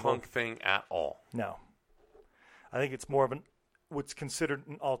not festival. a punk thing at all. No, I think it's more of what's considered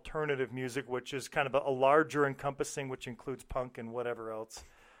an alternative music, which is kind of a larger encompassing, which includes punk and whatever else,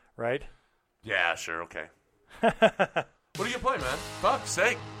 right? Yeah, sure, okay. What are you gonna play, man? Fuck's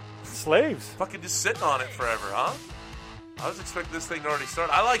sake. Slaves. Fucking just sitting on it forever, huh? I was expecting this thing to already start.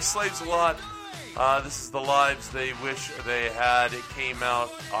 I like Slaves a lot. This is The Lives They Wish They Had. It came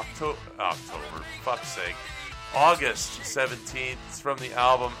out October, fuck's sake. August 17th. It's from the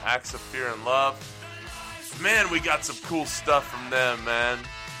album Acts of Fear and Love. Man, we got some cool stuff from them, man,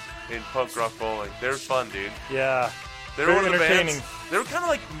 in Punk Rock Bowling. They're fun, dude. Yeah. They were Very one of the entertaining. bands. They were kind of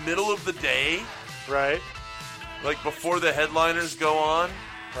like middle of the day, Right. like before the headliners go on.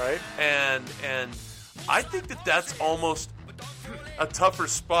 Right. And I think that's almost a tougher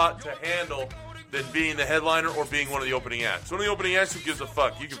spot to handle than being the headliner or being one of the opening acts. One of the opening acts, who gives a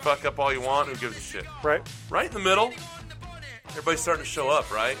fuck? You can fuck up all you want, who gives a shit? Right. Right in the middle, everybody's starting to show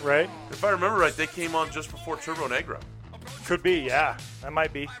up, right? Right. If I remember right, they came on just before Turbo Negro, Could be. Yeah. That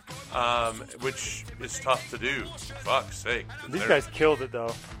might be. which is tough to do. Fuck's sake. These guys killed it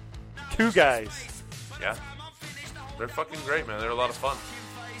though. Two guys. Yeah. They're fucking great, man. They're a lot of fun.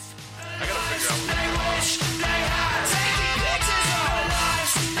 I gotta figure out what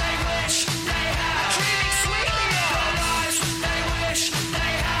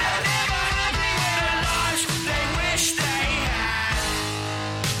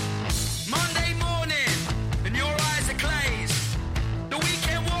Monday morning, and your eyes are glazed. The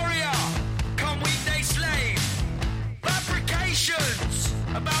weekend warrior, come weekday slave. Fabrications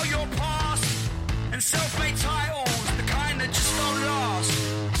about your past and self-made titles, the kind that just don't last.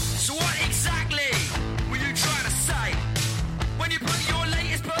 So what exactly were you trying to say when you put your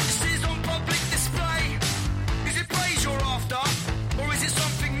latest purchases on public display? Is it praise you're after, or is it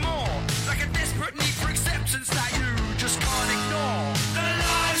something more, like a desperate need for acceptance that you just can't ignore? The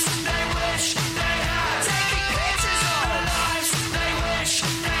lives they wish they had, taking pictures of the lives they wish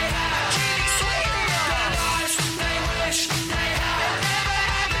they had, cheating sweetly on the lives they wish they had, never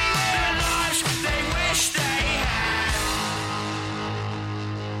happy with the lives they wish they had.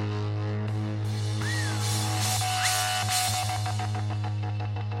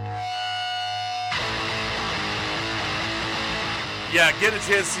 Yeah, get a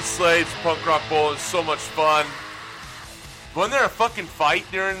chance to see Slaves, Punk Rock Bowl is so much fun. Wasn't there a fucking fight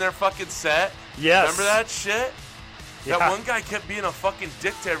during their fucking set? Yes. Remember that shit? Yeah. That one guy kept being a fucking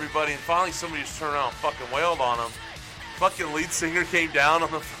dick to everybody, and finally somebody just turned around and fucking wailed on him. Fucking lead singer came down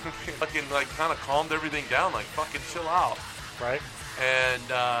on the fucking, like, kind of calmed everything down, like, fucking chill out. Right. And,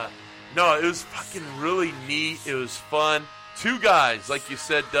 no, it was fucking really neat. It was fun. Two guys, like you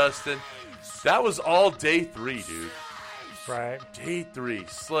said, Dustin. That was all day 3, dude. Right. Day 3,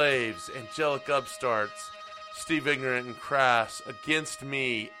 Slaves, Angelic Upstarts, Steve Ignorant and Crass, Against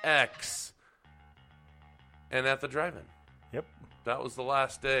Me, X, and At the Drive-In. Yep. That was the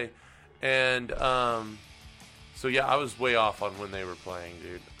last day. And, so yeah, I was way off on when they were playing,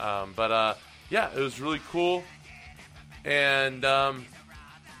 dude. But yeah, it was really cool. And, fuck,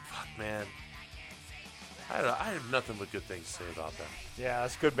 man. I have nothing but good things to say about them. Yeah,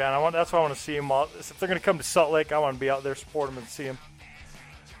 that's a good band. That's why I want to see them all. If they're going to come to Salt Lake, I want to be out there, support them, and see them.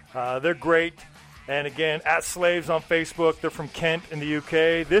 They're great. And again, at Slaves on Facebook. They're from Kent in the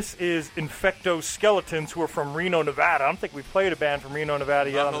UK. This is Infecto Skeletons, who are from Reno, Nevada. I don't think we played a band from Reno, Nevada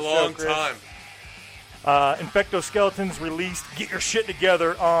yet Not on in the a show, long Chris. time. Infecto Skeletons released Get Your Shit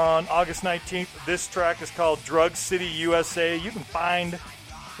Together on August 19th. This track is called Drug City USA. You can find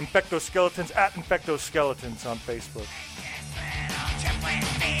Infecto Skeletons at Infecto Skeletons on Facebook.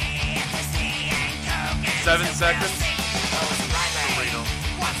 7 seconds. Reno.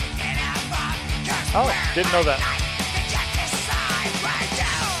 Oh, didn't know that.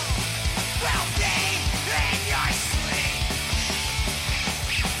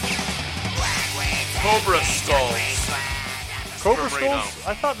 Cobra Skulls. Cobra From Reno. Skulls?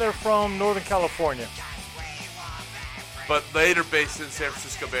 I thought they're from Northern California. But later based in San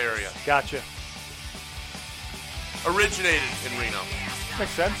Francisco Bay Area. Gotcha. Originated in Reno.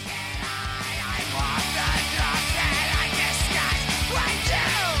 Makes sense.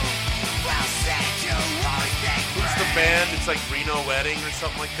 Who's the band? It's like Reno Wedding or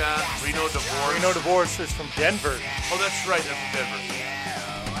something like that. Reno Divorce. Reno Divorce is from Denver. Oh, that's right. They're from Denver.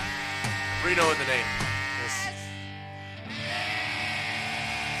 Reno in the name.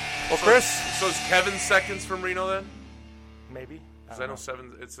 Well, Chris? So is Kevin Seconds from Reno then? Maybe. Because I know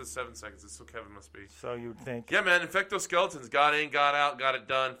 7. It says 7 seconds. So Kevin must be. So you'd think. Yeah, man. Infecto Skeletons got in, got out, got it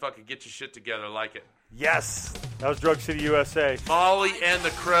done. Fucking get your shit together. Like it. Yes. That was Drug City USA. Molly and the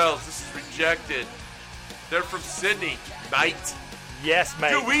Krells. This is Rejected. They're from Sydney. Mate. Yes,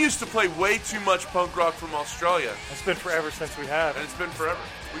 mate. Dude, we used to play way too much punk rock from Australia. It's been forever since we have. And it's been forever.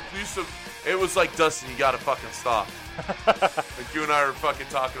 We used to. It was like, Dustin, you gotta fucking stop. Like you and I were fucking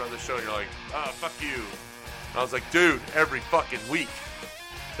talking on the show, and you're like, oh, fuck you. And I was like, dude, every fucking week.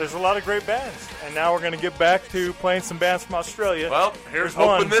 There's a lot of great bands. And now we're going to get back to playing some bands from Australia. Well, here's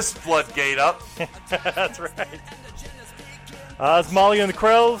one. open this floodgate up. That's right. It's Molly and the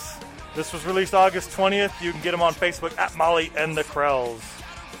Krells. This was released August 20th. You can get them on Facebook at Molly and the Krells.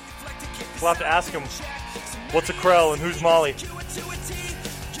 We'll have to ask them, what's a Krell and who's Molly?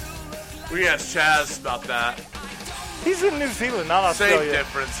 We asked Chaz about that. He's in New Zealand, not Australia. Same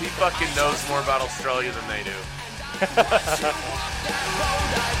difference. He fucking knows more about Australia than they do.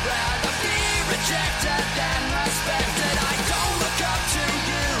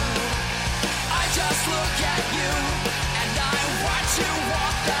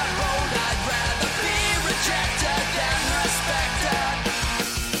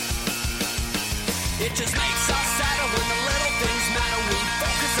 It just makes us sadder when the little things matter. We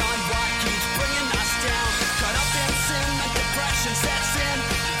focus on what keeps bringing us down. Caught up in sin, the depression sets in.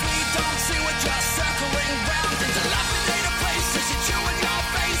 We don't see we're just circling round in dilapidated places. You're chewing your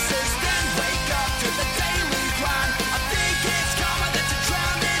faces, then wake up to the daily grind. I think it's karma that's a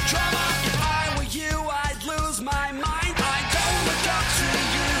drowning drama. If I were you, I'd lose my mind. I don't look up to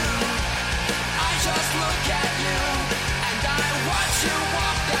you, I just look at you, and I watch you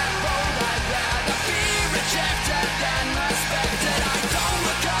walk that road. I'd rather be rejected than respected. I don't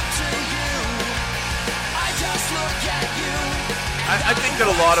look up to you, I just look at you. I think that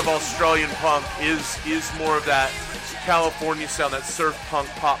a lot of Australian punk is more of that California sound, that surf punk,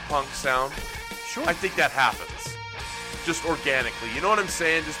 pop punk sound. Sure. I think that happens just organically. You know what I'm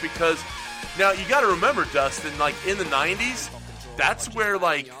saying? Just because. Now, you got to remember, Dustin, like in the 90s, that's where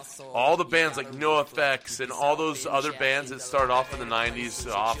like all the bands like NoFX and all those other bands that started off in the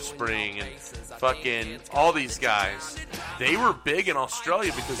 90s, Offspring and fucking all these guys, they were big in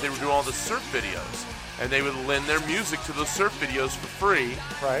Australia because they were doing all the surf videos. And they would lend their music to those surf videos for free.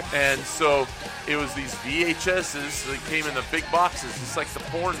 Right. And so it was these VHSs that came in the big boxes, just like the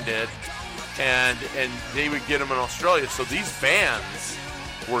porn did. And they would get them in Australia. So these bands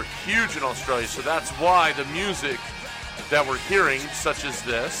were huge in Australia. So that's why the music that we're hearing, such as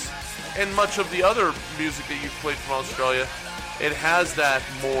this, and much of the other music that you've played from Australia, it has that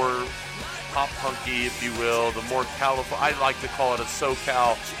more pop punky, if you will, the more California. I like to call it a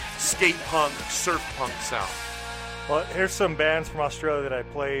SoCal skate punk, surf punk sound. Well, here's some bands from Australia that I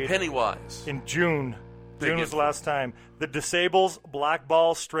played Pennywise. in June. Big June was the influence. last time. The Disables, Black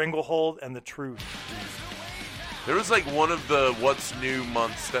Ball, Stranglehold, and The Truth. There was like one of the What's New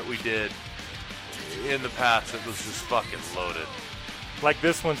months that we did in the past that was just fucking loaded. Like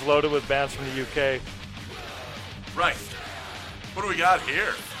this one's loaded with bands from the UK. Right. What do we got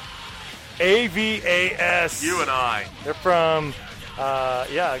here? AVAS. You and I. They're from,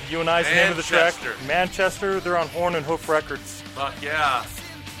 You and I's the name of the track. Manchester. Manchester. They're on Horn and Hoof Records. Fuck yeah.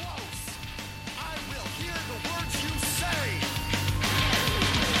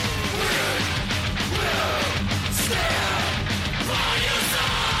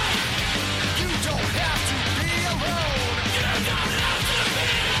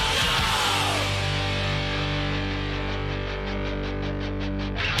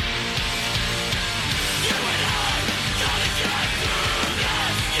 You and I gotta get through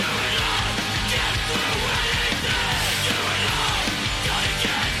this. You and I get through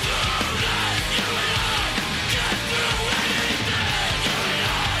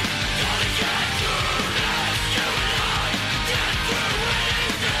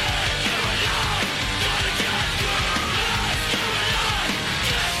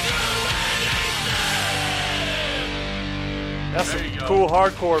cool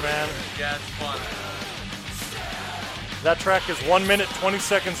hardcore, man. Yeah, it's fun. That track is 1 minute, 20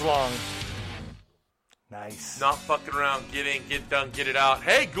 seconds long. Nice. Not fucking around. Get in, get done, get it out.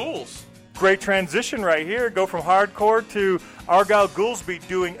 Hey, Ghouls. Great transition right here. Go from hardcore to Argyle Goolsby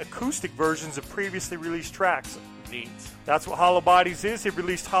doing acoustic versions of previously released tracks. Neat. That's what Hollow Bodies is. He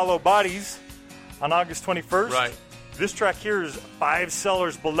released Hollow Bodies on August 21st. Right. This track here is 5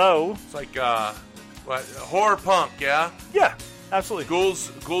 Cellars Below. It's like horror punk, yeah? Yeah, absolutely.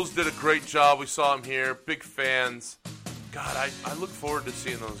 Ghouls did a great job. We saw him here. Big fans. God, I look forward to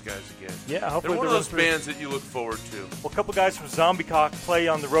seeing those guys again. Yeah, hopefully they're one of they're those through. bands that you look forward to. Well, a couple guys from Zombie Cock play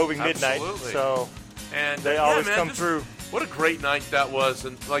on the Roving Midnight, Absolutely. so And they yeah, always man, come just- through. What a great night that was,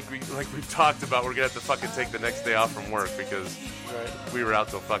 and like we've talked about, we're gonna have to fucking take the next day off from work because we were out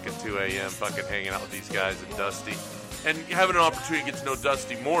till fucking 2 a.m. fucking hanging out with these guys and Dusty, and having an opportunity to get to know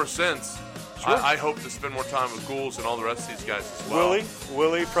Dusty more since. Sure. I hope to spend more time with Ghouls and all the rest of these guys as well.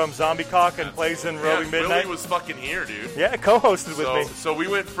 Willie from Zombie Cock and plays in Roving Midnight. Willie was fucking here, dude. Yeah, co-hosted with me. So we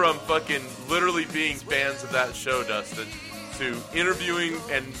went from fucking literally being fans of that show, Dustin, to interviewing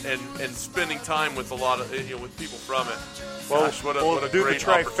and spending time with a lot of with people from it. Well, Gosh, what a we'll do the great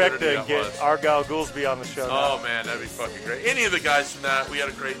opportunity trifecta that and get was. Argyle Goolsby on the show. now. Oh man, that'd be fucking great. Any of the guys from that, we had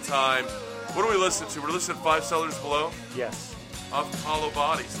a great time. What do we listen to? We're listening to 5 Cellars Below Yes. off Hollow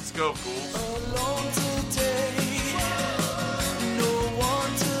Bodies. Let's go, Ghouls. Alone today, no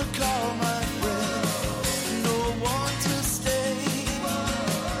one to call my friend, no one to stay,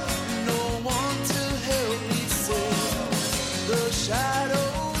 no one to help me sail the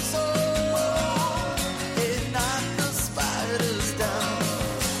shadows and knock the spiders down.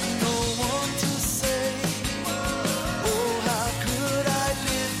 No one to say, oh, how could I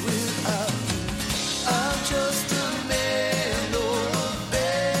live without you? I'm just a man, oh,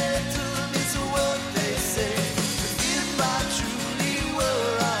 better is what they say. If I truly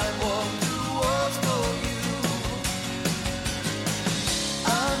were, I'd walk through walls for you.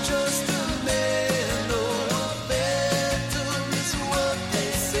 I'm just a man, oh, better is what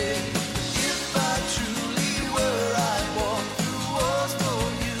they say. If I truly were, I'd walk through walls for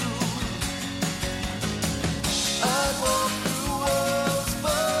you. I'd walk through walls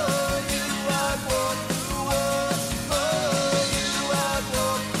for you. I'd walk through walls for you. I'd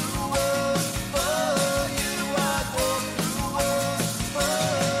walk through walls for you. I'd walk through walls for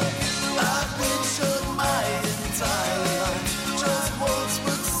you. I've been shut my entire life. Just once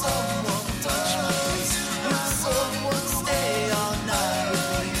would someone touch my face. Would someone stay all night with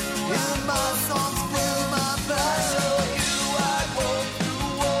me? Hear my songs, feel my passion for you. I'd walk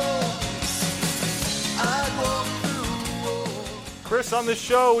through walls. I'd walk through walls. Chris, on this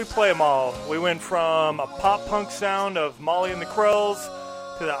show, we play them all. We went from a pop punk sound of Molly and the Krells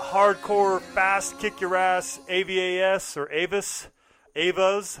to that hardcore, fast, kick your ass AVAS or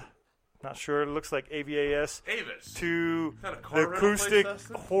Avas. Not sure. It looks like AVAS. Avis. To Is that a car the rental acoustic place,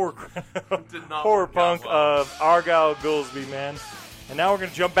 Dustin? horror, Did not horror work out punk well. of Argyle Goolsby, man. And now we're going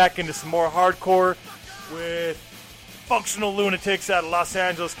to jump back into some more hardcore with Functional Lunatics out of Los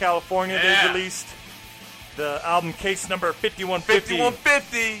Angeles, California. Yeah. They released the album Case Number 5150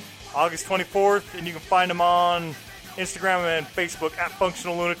 5150. August 24th, and you can find them on Instagram and Facebook at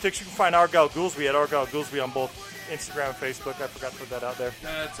Functional Lunatics. You can find Argyle Goolsby at Argyle Goolsby on both Instagram and Facebook. I forgot to put that out there.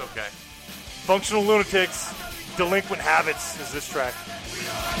 That's okay. Functional Lunatics, Delinquent Habits is this track.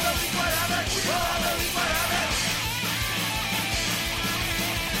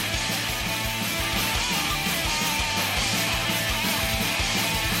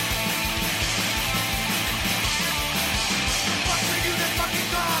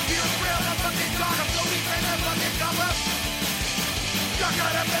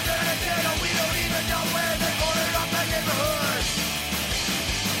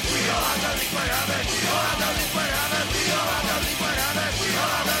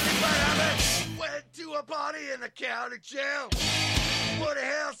 Went to a party in the county jail. What the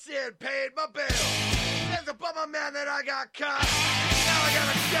hell said paid my bill. There's a bummer man that I got caught. Now I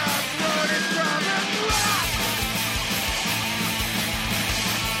gotta stop running from the rock.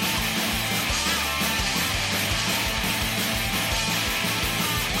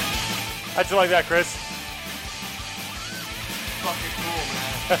 How'd you like that, Chris? Fucking cool,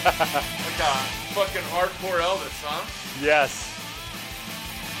 man. Like a fucking hardcore Elvis, huh? Yes.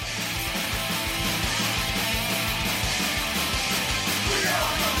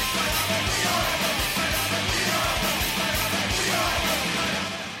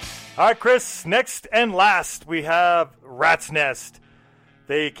 All right, Chris, next and last, we have Rat's Nest.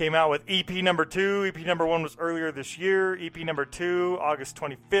 They came out with EP number 2. EP number 1 was earlier this year. EP number 2, August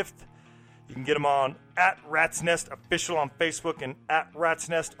 25th. You can get them on @RatsNestOfficial on Facebook and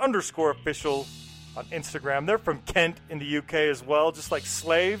 @RatsNest_official on Instagram. They're from Kent in the UK as well, just like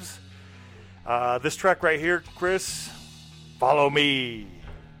Slaves. This track right here, Chris, Follow Me.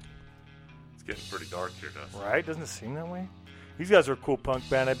 It's getting pretty dark here, Dustin. Right? Doesn't it seem that way? These guys are a cool punk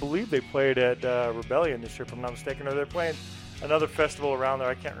band. I believe they played at Rebellion this year, if I'm not mistaken, or they're playing another festival around there.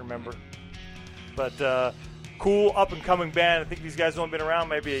 I can't remember. But cool up-and-coming band. I think these guys have only been around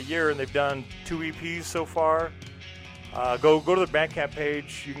maybe a year, and they've done 2 EPs so far. Go to the Bandcamp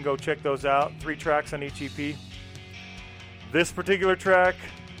page. You can go check those out. 3 tracks on each EP. This particular track,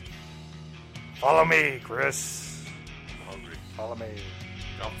 Follow Me, Chris. I'm hungry. Follow me.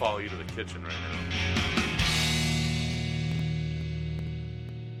 I'll follow you to the kitchen right now.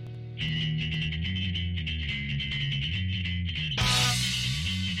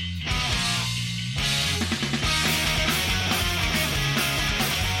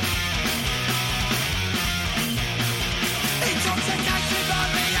 Intoxicated by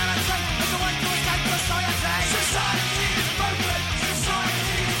reality, as a way to escape society. Society is broken,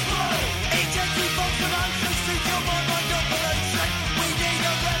 society is cruel. Each empty box of oceans treats your mind like your pollution. We need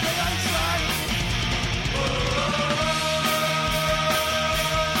a revolution.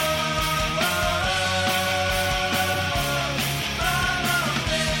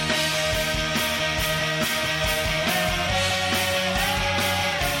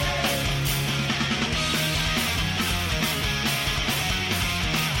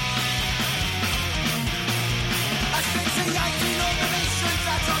 Asphyxiating on the nations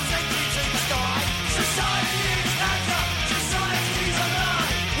that are sentry to the sky. Society is cancer, society is a lie.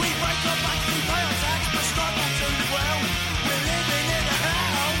 We break our backs, we pay our tax, but struggle to the well. We're living in a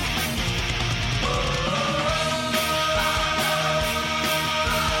hell.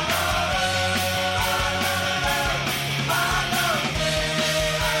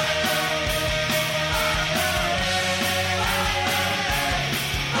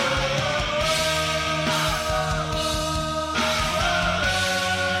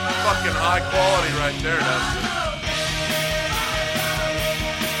 Fucking high quality right there, Dustin.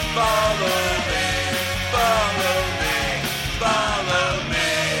 Follow me.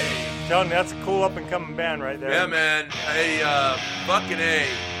 Telling you, that's a cool up-and-coming band right there. Yeah, man. Hey, fucking A.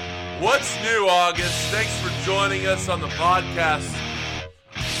 What's new, August? Thanks for joining us on the podcast.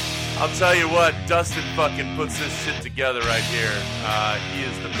 I'll tell you what, Dustin fucking puts this shit together right here. He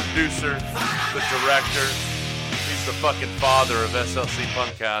is the producer, the director. He's the fucking father of SLC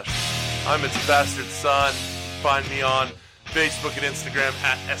Punkcast. I'm its bastard son. Find me on Facebook and Instagram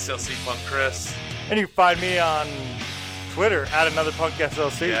 @SLCPunkChris. And you can find me on Twitter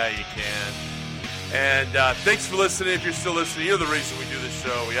 @AnotherPunkSLC. Yeah, you can. And thanks for listening. If you're still listening, you're the reason we do this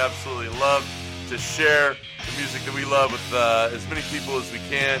show. We absolutely love to share the music that we love with as many people as we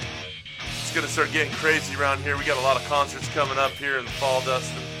can. It's going to start getting crazy around here. We got a lot of concerts coming up here in the fall,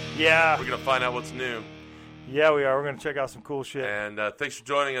 Dustin. Yeah. We're going to find out what's new. Yeah, we are. We're going to check out some cool shit. And thanks for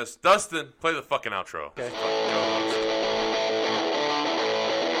joining us. Dustin, play the fucking outro. Okay. Go.